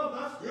 Well,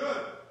 that's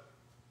good.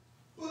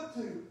 But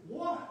to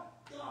what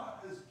God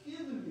has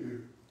given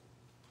you.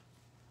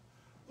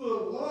 The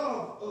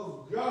love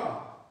of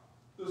God,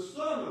 the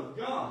Son of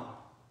God,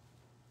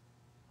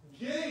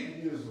 gave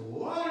His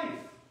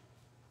life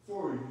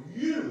for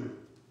you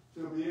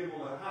to be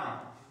able to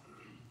have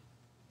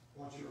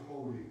what you're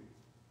holding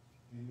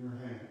in your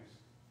hands.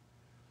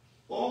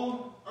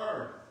 On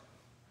earth,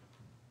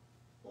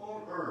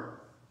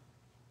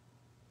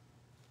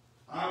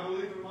 I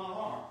believe in my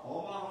heart,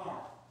 all my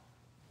heart,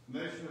 the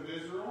nation of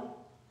Israel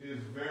is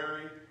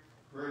very,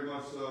 very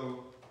much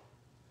so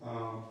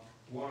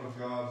one of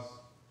God's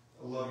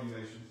loving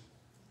nations.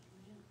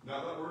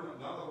 Not that we're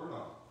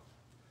not.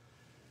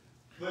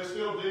 They're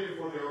still digging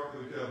for the Ark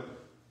of the Covenant.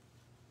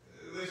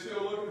 They're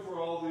still looking for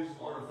all these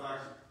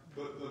artifacts,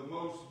 but the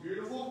most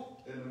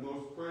beautiful and the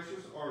most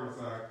precious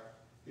artifact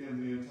in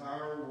the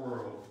entire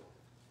world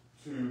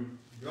to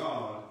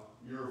God,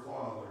 your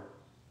Father,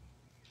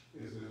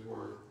 is His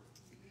Word.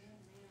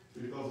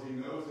 Because He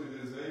knows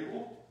it is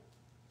able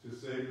to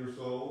save your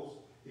souls.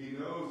 He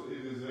knows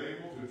it is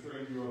able to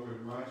train you up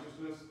in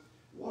righteousness.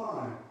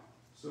 Why?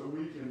 So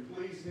we can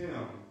please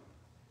Him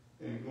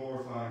and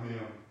glorify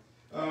Him.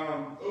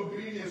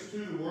 Obedience to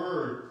the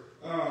Word.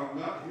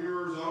 Not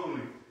hearers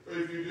only.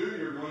 If you do,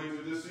 you're going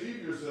to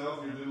deceive yourself.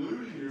 You're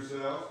deluding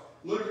yourself.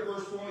 Look at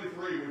verse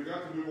 23. We've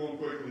got to move on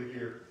quickly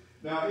here.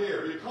 Now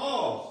here,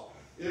 because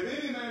if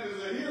any man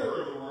is a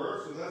hearer of the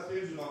Word, so that's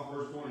hinging off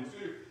verse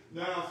 22.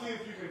 Now see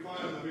if you can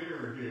find the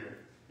mirror here.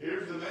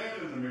 Here's the man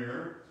in the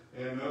mirror.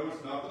 And no,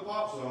 it's not the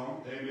pop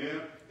song.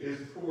 Amen.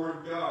 It's the Word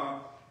of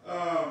God.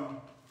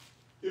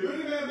 If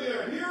any man be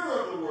a hearer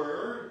of the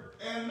Word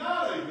and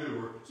not a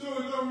doer.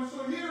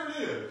 So here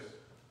it is.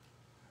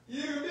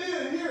 You can be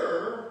a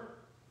hearer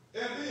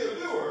and be a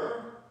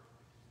doer,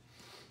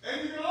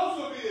 and you can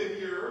also be a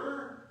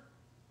hearer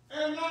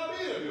and not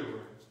be a doer.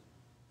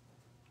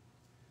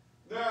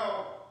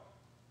 Now,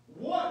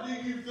 what do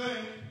you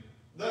think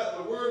that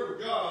the Word of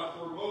God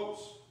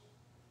promotes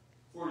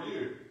for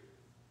you?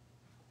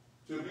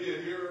 To be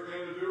a hearer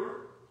and a doer?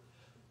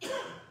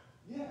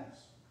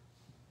 Yes.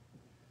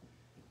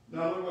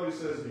 Now look what he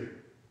says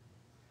here.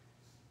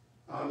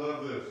 I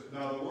love this.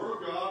 Now the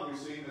Word of God we've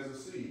seen as a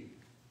seed.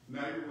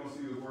 Now you're going to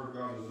see the Word of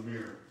God as a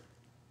mirror.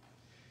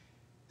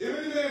 If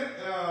any man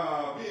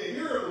be a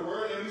hearer of the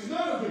Word and he's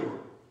not a doer,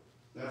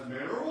 that's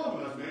man or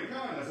woman, that's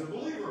mankind, that's a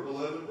believer,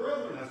 beloved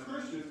brethren, that's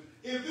Christians.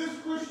 If this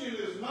Christian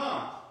is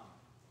not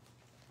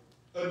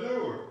a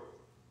doer,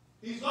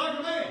 he's like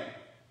a man,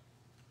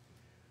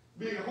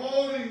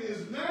 beholding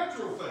his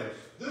natural face,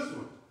 this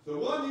one, the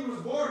one he was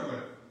born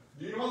with.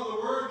 Do you know what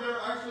the word there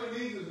actually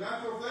means, his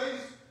natural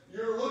face?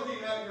 You're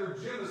looking at your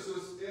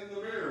Genesis in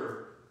the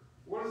mirror.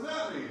 What does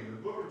that mean?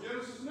 The book of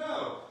Genesis?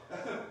 No.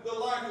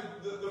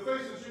 the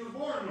face that she was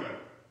born with.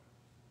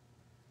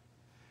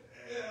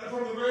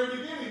 From the very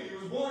beginning, he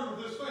was born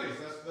with this face.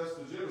 That's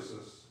the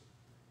Genesis.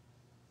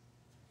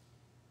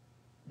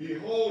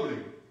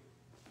 Beholding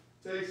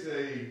takes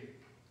a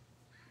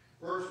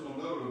personal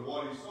note of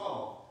what he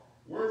saw.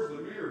 Where's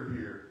the mirror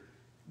here?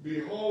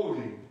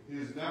 Beholding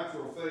his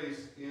natural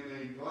face in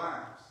a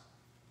glass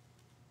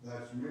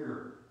that's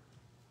mirrored.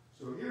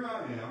 So here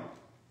I am,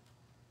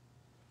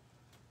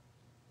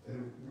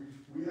 and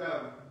we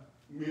have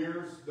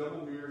mirrors,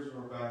 double mirrors in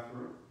our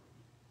bathroom,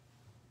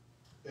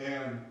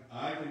 and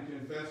I can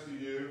confess to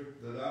you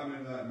that I'm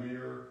in that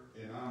mirror,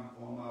 and I'm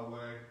on my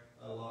way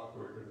a lot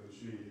quicker than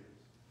she is.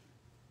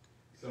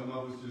 Some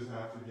of us just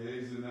have to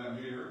gaze in that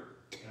mirror,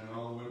 and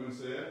all the women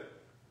said,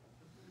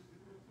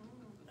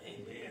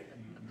 Amen.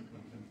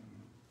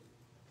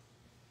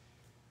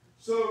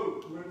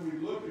 So when we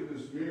look in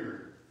this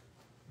mirror,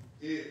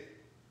 it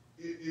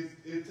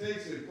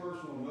takes a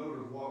personal note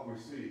of what we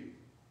see.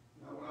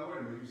 Now, wait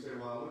a minute. You say,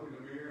 well, I look in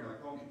the mirror and I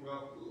call,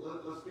 well,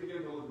 let's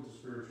begin to look at the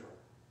spiritual.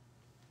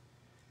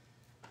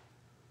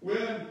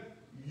 When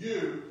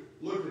you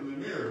look in the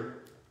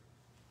mirror,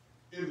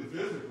 in the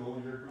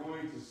physical, you're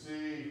going to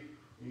see,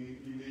 you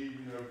need,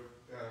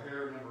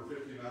 hair number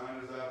 59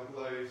 is out of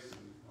place,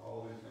 and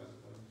all these kinds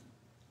of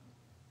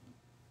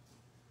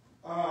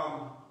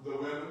things. The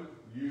women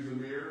use a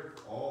mirror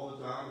all the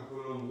time to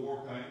put on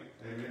war paint.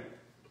 Amen.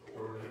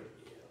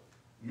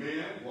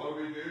 Men, what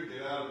do?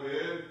 Get out of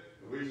bed.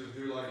 We just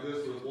do like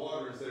this with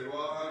water and say,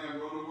 well, honey, I'm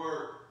going to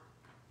work.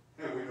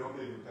 And we don't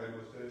even pay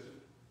much attention.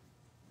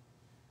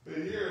 But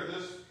here,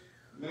 this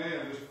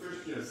man, this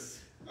Christian,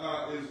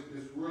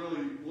 is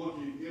really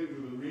looking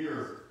into the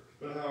mirror.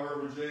 But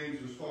however,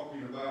 James is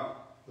talking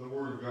about the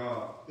Word of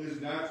God.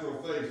 His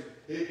natural face.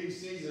 He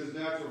sees his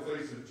natural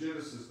face of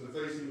Genesis, the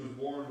face he was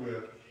born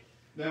with.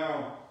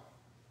 Now,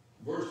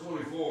 verse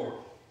 24.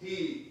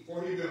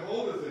 For he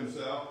beholdeth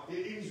himself.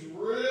 He's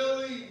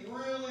really,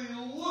 really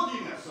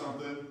looking at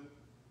something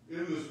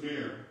in this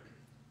mirror.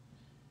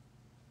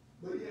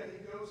 But yet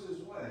he goes his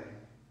way.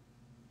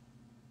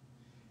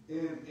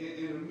 And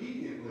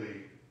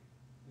immediately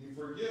he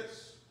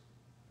forgets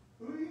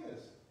who he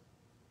is.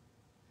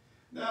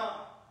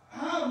 Now,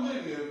 how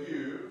many of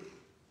you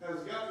has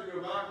got to go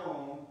back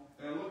home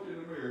and look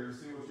in the mirror to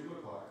see what you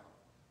look like?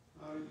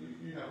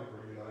 You have a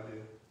pretty good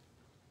idea.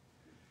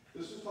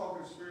 This is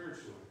talking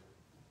spiritually.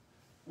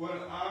 When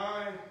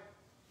I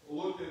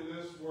look in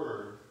this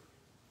word,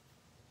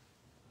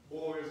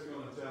 boy, it's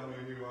going to tell me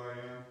who I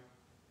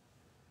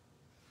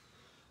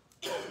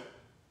am.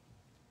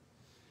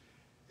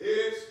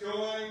 It's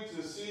going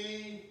to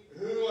see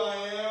who I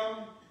am,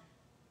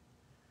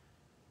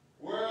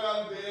 where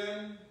I've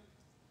been,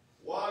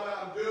 what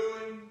I'm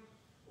doing,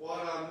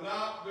 what I'm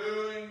not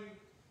doing.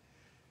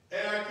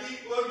 And I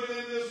keep looking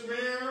in this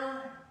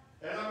mirror,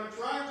 and I'm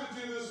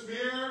attracted to this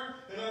mirror,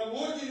 and I'm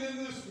looking in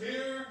this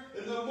mirror,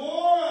 and the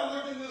more I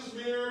look in this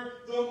mirror,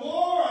 the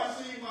more I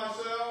see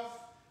myself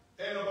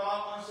and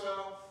about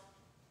myself.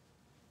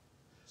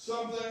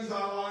 Some things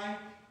I like,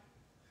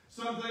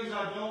 some things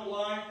I don't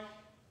like.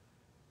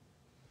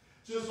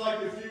 Just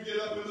like if you get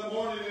up in the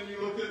morning and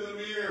you look in the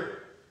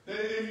mirror,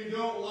 and you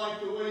don't like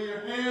the way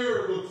your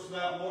hair looks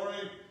that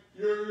morning,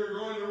 you're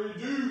going to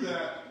redo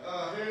that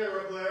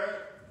hair up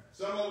there.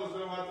 Some of us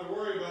don't have to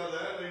worry about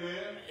that,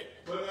 amen.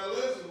 But now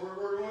listen,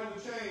 we're going to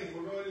change.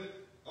 We're going to,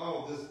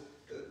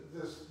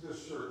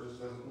 this shirt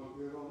just doesn't look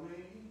good on me.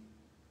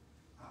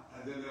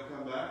 And then they'll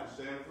come back and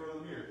stand in front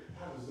of the mirror.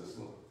 How does this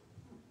look?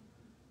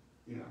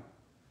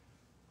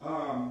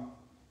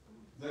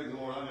 Thank the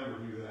Lord I never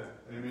do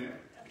that. Amen.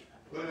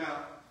 But now,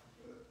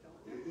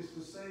 it's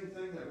the same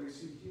thing that we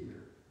see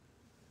here.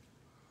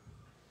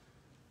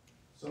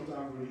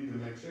 Sometimes we need to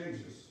make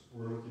changes.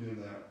 We're looking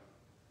in that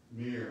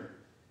mirror.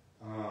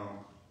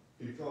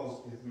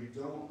 Because if we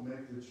don't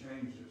make the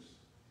changes,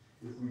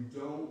 if we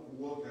don't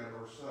look at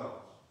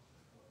ourselves,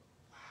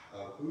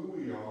 who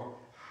we are,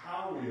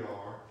 how we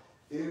are,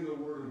 in the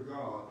Word of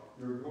God,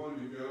 you're going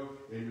to go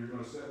and you're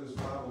going to set this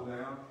Bible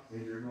down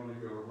and you're going to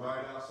go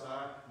right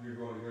outside, you're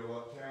going to go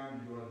uptown,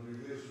 you're going to do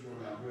this, you're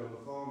going to be on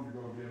the phone, you're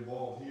going to be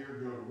involved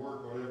here, go to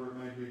work, whatever it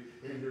may be,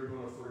 and you're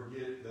going to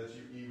forget that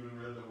you even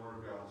read the Word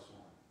of God this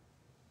morning.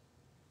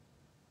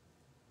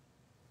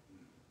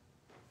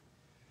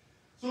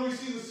 So we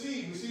see the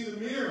seed, we see the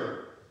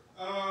mirror.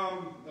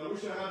 I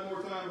wish I had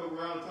more time, but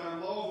we're out of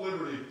time. Law of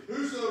liberty.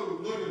 Whoso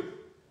looketh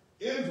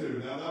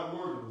into, now that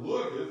word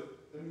looketh,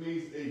 it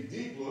means a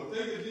deep look.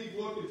 Take a deep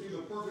look into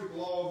the perfect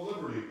law of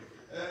liberty.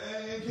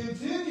 And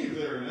continue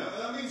there. Now,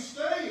 that means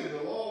stay in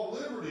the law of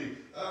liberty.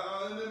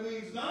 And it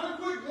means not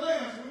a quick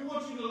glance. We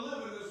want you to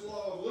live in this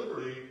law of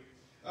liberty.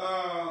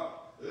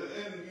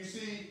 And you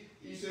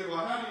say,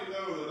 well, how do you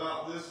know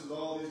about this and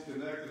all these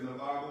connect in the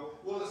Bible?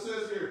 Well, it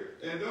says here,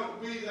 and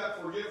don't be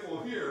that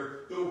forgetful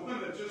here, the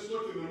one that just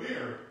looked in the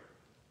mirror.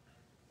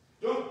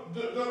 Don't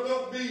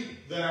be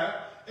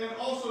that. And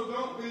also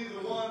don't be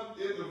the one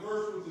in the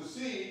verse with the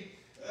seed,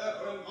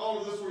 and all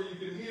of this where you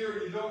can hear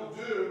and you don't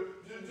do.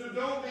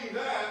 Don't be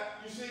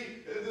that. You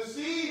see, the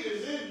seed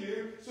is in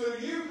you, so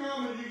you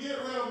come and you get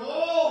rid of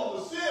all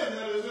the sin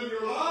that is in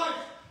your life.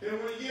 And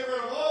when you get rid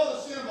of all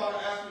the sin by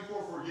asking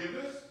for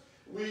forgiveness,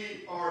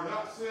 we are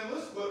not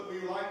sinless, but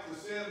we like to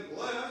sin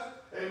less.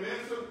 Amen.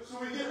 So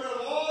we get rid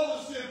of all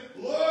the sin.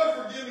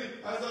 Lord, forgive me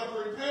as I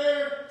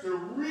prepare to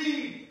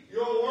read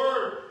your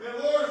word.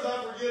 And Lord, as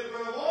I get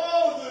rid of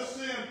all of this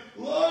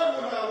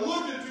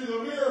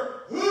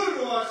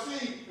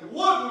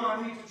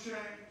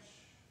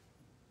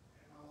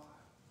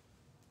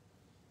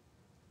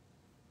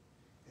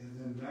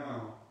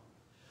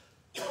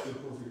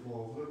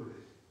law of liberty.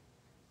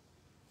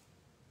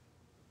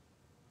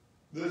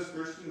 This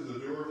Christian is a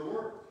doer of the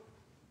work,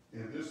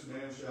 and this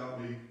man shall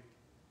be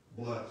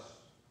blessed.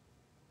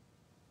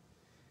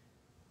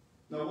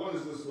 Now, what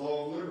is this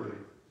law of liberty?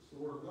 It's the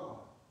Word of God.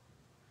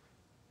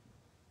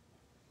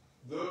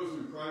 Those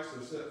who Christ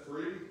has set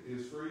free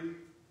is free.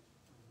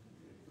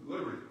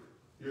 Liberty.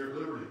 You're at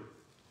liberty.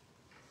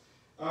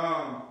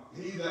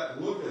 He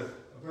that looketh,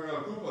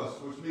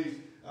 parakupas, which means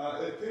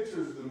it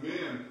pictures the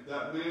man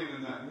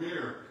in that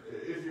mirror.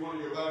 If you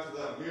want to go back to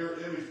that mirror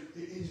image,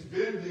 he's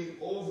bending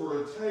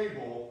over a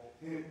table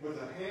with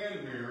a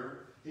hand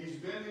mirror. He's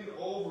bending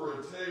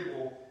over a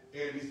table,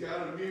 and he's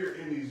got a mirror,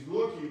 and he's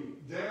looking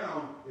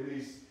down,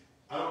 and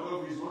I don't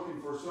know if he's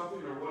looking for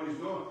something or what he's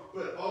doing,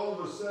 but all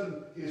of a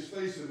sudden, his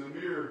face and the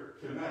mirror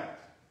connect.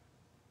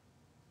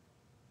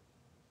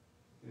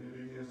 And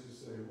it begins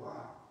to say,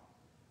 wow.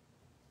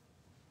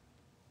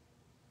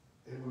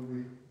 And when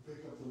we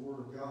pick up the Word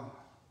of God,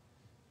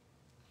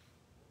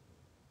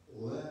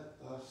 let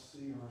us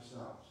see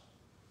ourselves.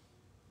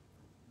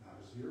 Not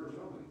as hearers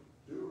only,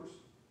 doers.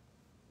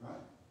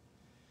 Right?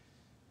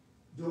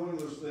 Doing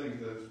those things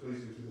that is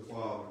pleasing to the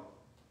Father.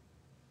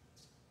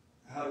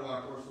 How do I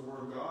approach the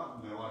Word of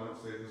God? No, I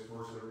don't say this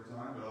verse every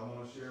time, but I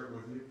want to share it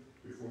with you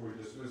before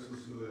we dismiss.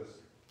 Listen to this.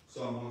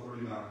 Psalm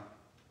 139.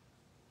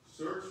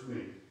 Search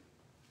me,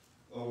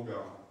 O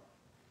God,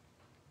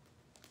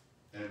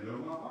 and know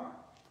my heart.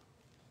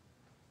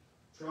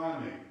 Try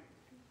me,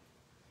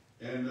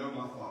 and know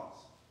my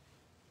thoughts.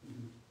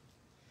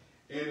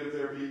 And if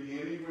there be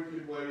any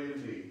wicked way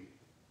in me,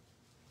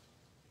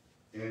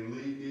 and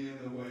lead me in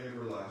the way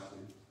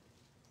everlasting.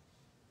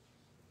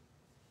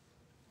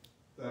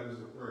 That is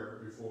a prayer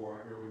before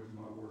I go into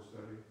my word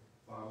study,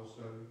 Bible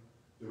study,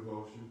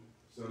 devotion,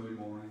 Sunday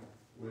morning,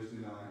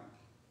 Wednesday night.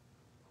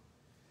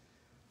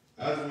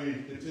 As we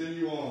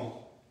continue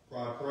on,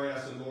 I pray, I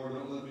said, Lord,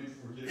 don't let me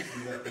forget to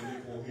be that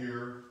forgetful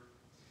here.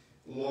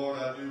 Lord,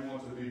 I do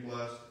want to be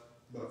blessed,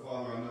 but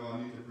Father, I know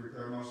I need to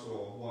prepare my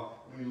soul.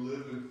 When we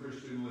live in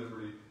Christian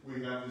liberty,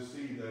 we have the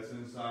seed that's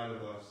inside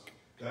of us.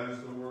 That is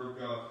the Word of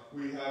God.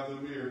 We have the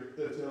mirror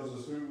that tells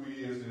us who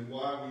He is and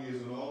why we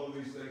is and all of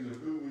these things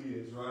of who He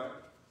is, right?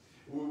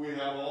 We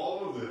have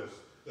all of this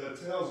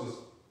that tells us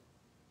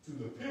to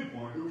the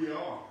pinpoint who we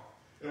are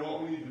and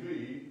what we need to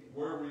be,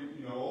 where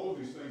we, all of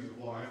these things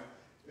of life.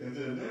 And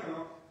then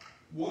now,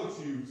 once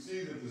you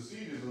see that the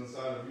seed is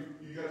inside of you,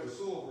 you got the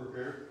soul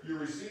prepared, you're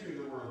receiving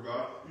the Word of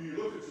God, you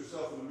look at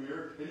yourself in the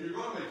mirror, and you're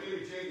going to make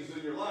any changes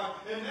in your life,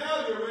 and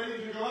now you're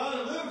ready to go out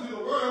and live into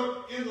the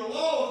world in the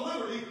law of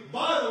liberty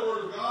by the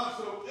Word of God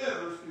so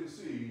others can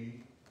see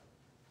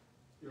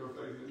your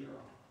faith in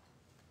God.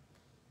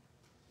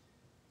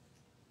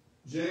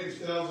 James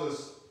tells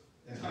us,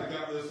 and I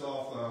got this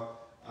off,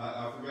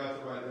 I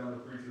forgot to write down the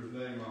preacher's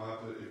name, I'll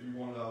have to, if you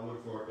want it, I'll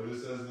look for it, but it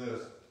says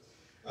this.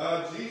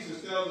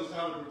 Jesus tells us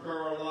how to prepare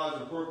our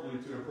lives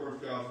appropriately to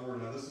approach God's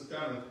Word. Now, this is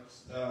kind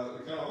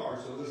of hard,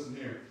 so listen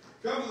here.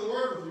 Come to the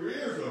Word with your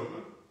ears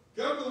open.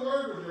 Come to the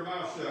Word with your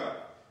mouth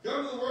shut.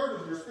 Come to the Word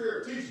with your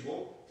spirit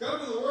teachable. Come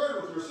to the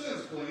Word with your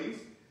sins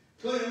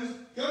cleansed.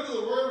 Come to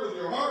the Word with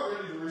your heart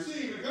ready to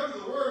receive. And come to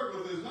the Word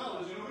with His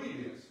knowledge and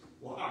obedience.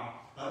 Wow.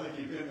 I think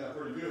he pinned that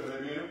pretty good.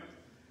 Amen.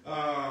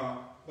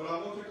 But I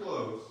want to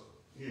close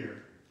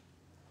here.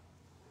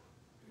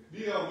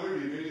 D.L.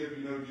 Moody, many of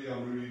you know D.L.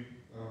 Moody,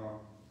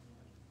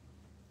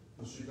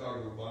 the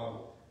Chicago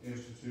Bible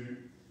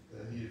Institute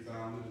that he had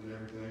founded and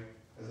everything.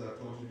 As I've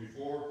told you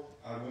before,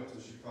 I went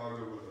to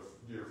Chicago with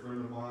a dear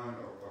friend of mine,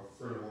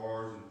 a friend of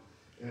ours,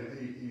 and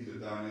he's a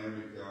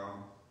dynamic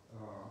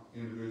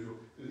individual.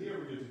 Did he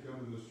ever get to come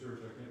to this church?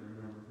 I can't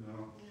remember.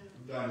 No.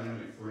 Yeah.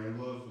 Dynamic friend,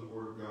 loves the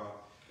Word of God.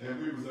 And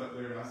we was up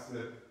there, and I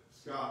said,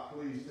 Scott,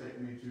 please take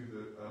me to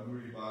the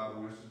Moody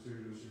Bible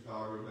Institute in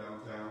Chicago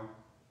downtown.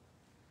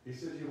 He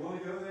said, you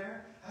want to go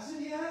there? I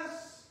said,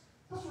 yes.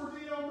 That's where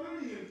D.L.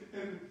 Moody.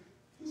 And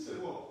he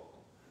said, well,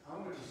 I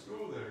went to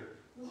school there.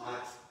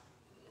 What?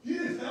 You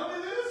didn't tell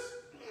me this?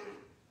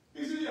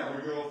 He said, yeah,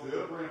 we go off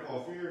the up ramp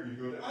off here, and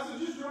you go there. I said,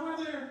 just drive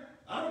there.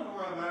 I don't know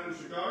where I'm at in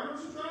Chicago,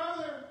 just drive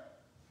there.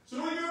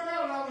 So we go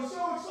down, and I was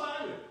so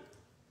excited.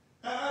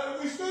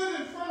 We stood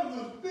in front of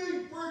the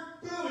big brick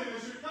building in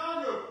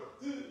Chicago,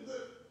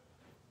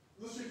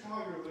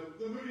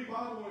 the Moody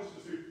Bible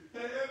Institute.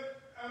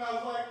 And I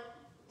was like,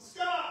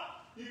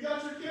 Scott, you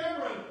got your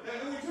camera,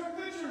 and we took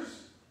pictures.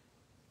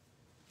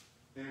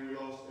 And we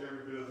lost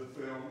every bit of the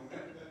film.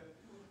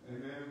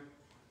 Amen.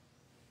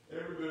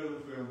 Every bit of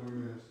the film we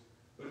missed.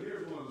 But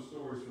here's one of the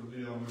stories from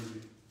D.L.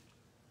 Moody.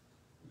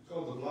 It's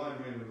called The Blind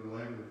Man and the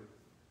Lame.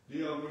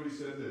 D.L. Moody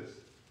said this.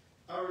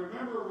 I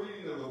remember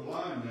reading of a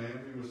blind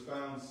man who was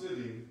found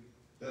sitting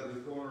at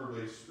the corner of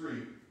a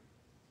street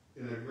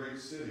in a great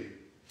city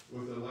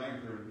with a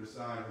lantern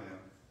beside him.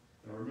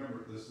 Now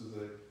remember, this is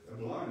a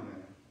blind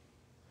man.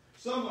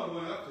 Someone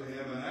went up to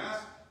him and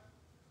asked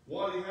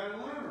what he had a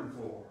lantern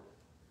for,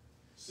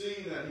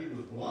 seeing that he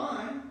was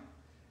blind,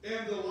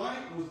 and the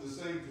light was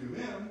the same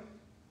to him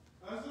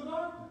as the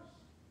darkness.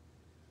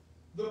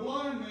 The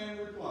blind man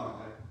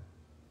replied,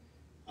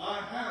 I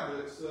have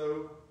it so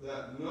so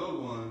that no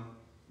one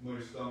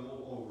may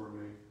stumble over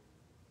me.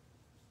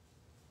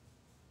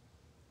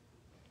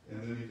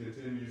 And then he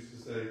continues to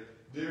say,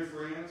 dear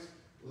friends,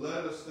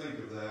 let us think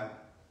of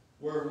that.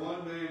 Where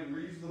one man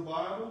reads the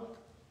Bible,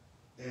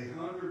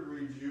 100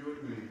 read you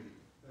and me.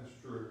 That's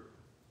true.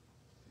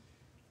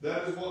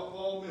 That is what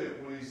Paul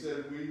meant when he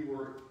said we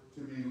were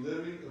to be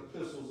living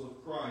epistles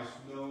of Christ,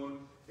 known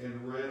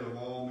and read of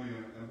all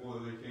men. And boy,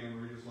 they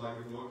can read us like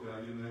a book. Did I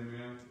get an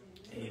amen?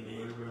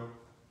 Amen. They will.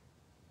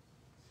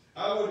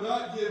 I would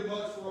not give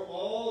much for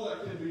all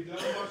that can be done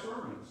by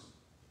sermons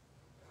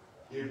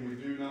if we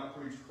do not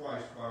preach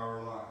Christ by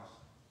our lives.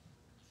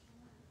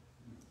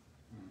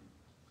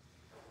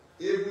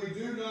 If we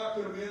do not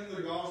commend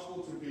the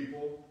gospel to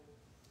people,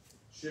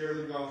 share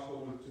the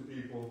gospel to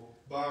people,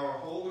 by our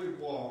holy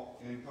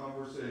walk and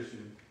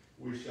conversation,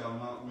 we shall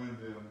not win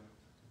them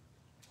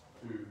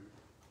to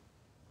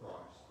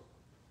Christ.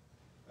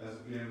 As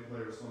the piano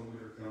player, song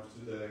leader comes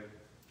today,